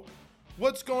outside. Well,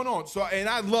 what's going on? So, and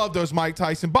I love those Mike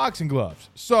Tyson boxing gloves.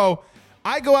 So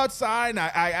I go outside and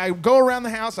I go around the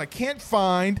house. I can't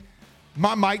find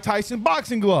my Mike Tyson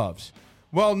boxing gloves.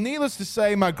 Well, needless to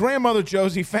say, my grandmother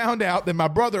Josie found out that my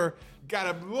brother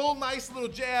got a nice little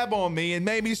jab on me and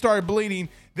made me start bleeding,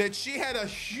 that she had a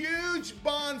huge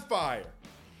bonfire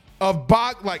of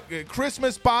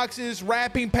Christmas boxes,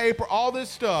 wrapping paper, all this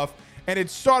stuff, and it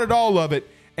started all of it,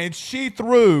 and she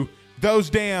threw those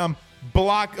damn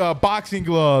boxing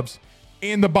gloves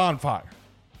in the bonfire.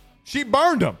 She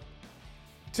burned them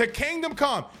to kingdom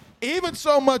come. Even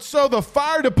so much so, the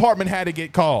fire department had to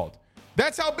get called.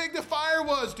 That's how big the fire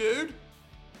was, dude.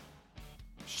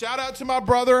 Shout out to my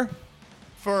brother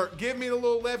for giving me the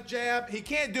little left jab. He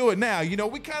can't do it now. You know,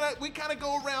 we kind of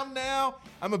go around now.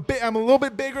 I'm a little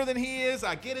bit bigger than he is.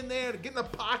 I get in there, get in the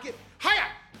pocket. Hiya!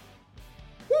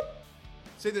 Whoop!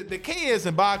 See, the key is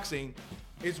in boxing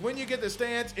is when you get the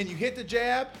stance and you hit the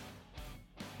jab,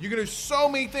 you can do so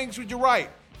many things with your right.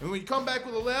 And when you come back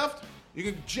with the left, you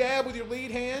can jab with your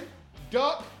lead hand,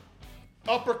 duck,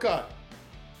 uppercut.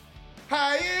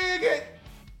 How you get?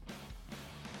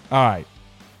 All right.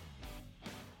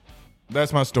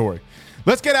 That's my story.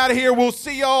 Let's get out of here. We'll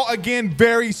see y'all again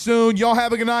very soon. Y'all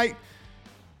have a good night.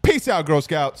 Peace out, Girl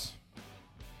Scouts.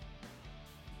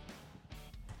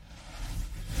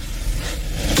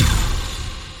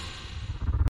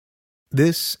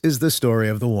 This is the story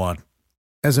of the one.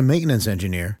 As a maintenance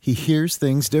engineer, he hears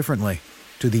things differently.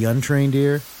 To the untrained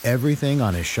ear, everything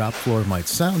on his shop floor might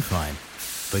sound fine,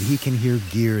 but he can hear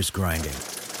gears grinding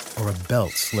or a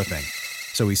belt slipping.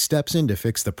 So he steps in to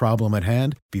fix the problem at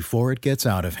hand before it gets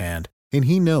out of hand. And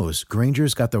he knows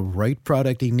Grainger's got the right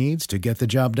product he needs to get the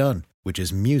job done, which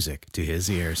is music to his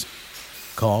ears.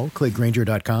 Call, click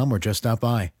Grainger.com, or just stop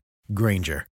by.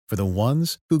 Grainger, for the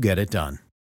ones who get it done.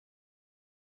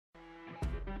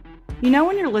 You know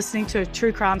when you're listening to a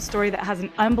true crime story that has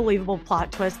an unbelievable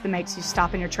plot twist that makes you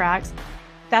stop in your tracks?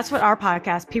 That's what our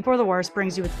podcast, People Are the Worst,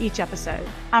 brings you with each episode.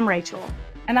 I'm Rachel.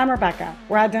 And I'm Rebecca.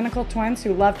 We're identical twins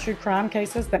who love true crime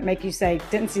cases that make you say,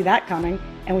 didn't see that coming,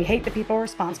 and we hate the people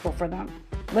responsible for them.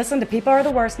 Listen to People Are the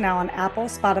Worst now on Apple,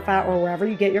 Spotify, or wherever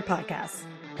you get your podcasts.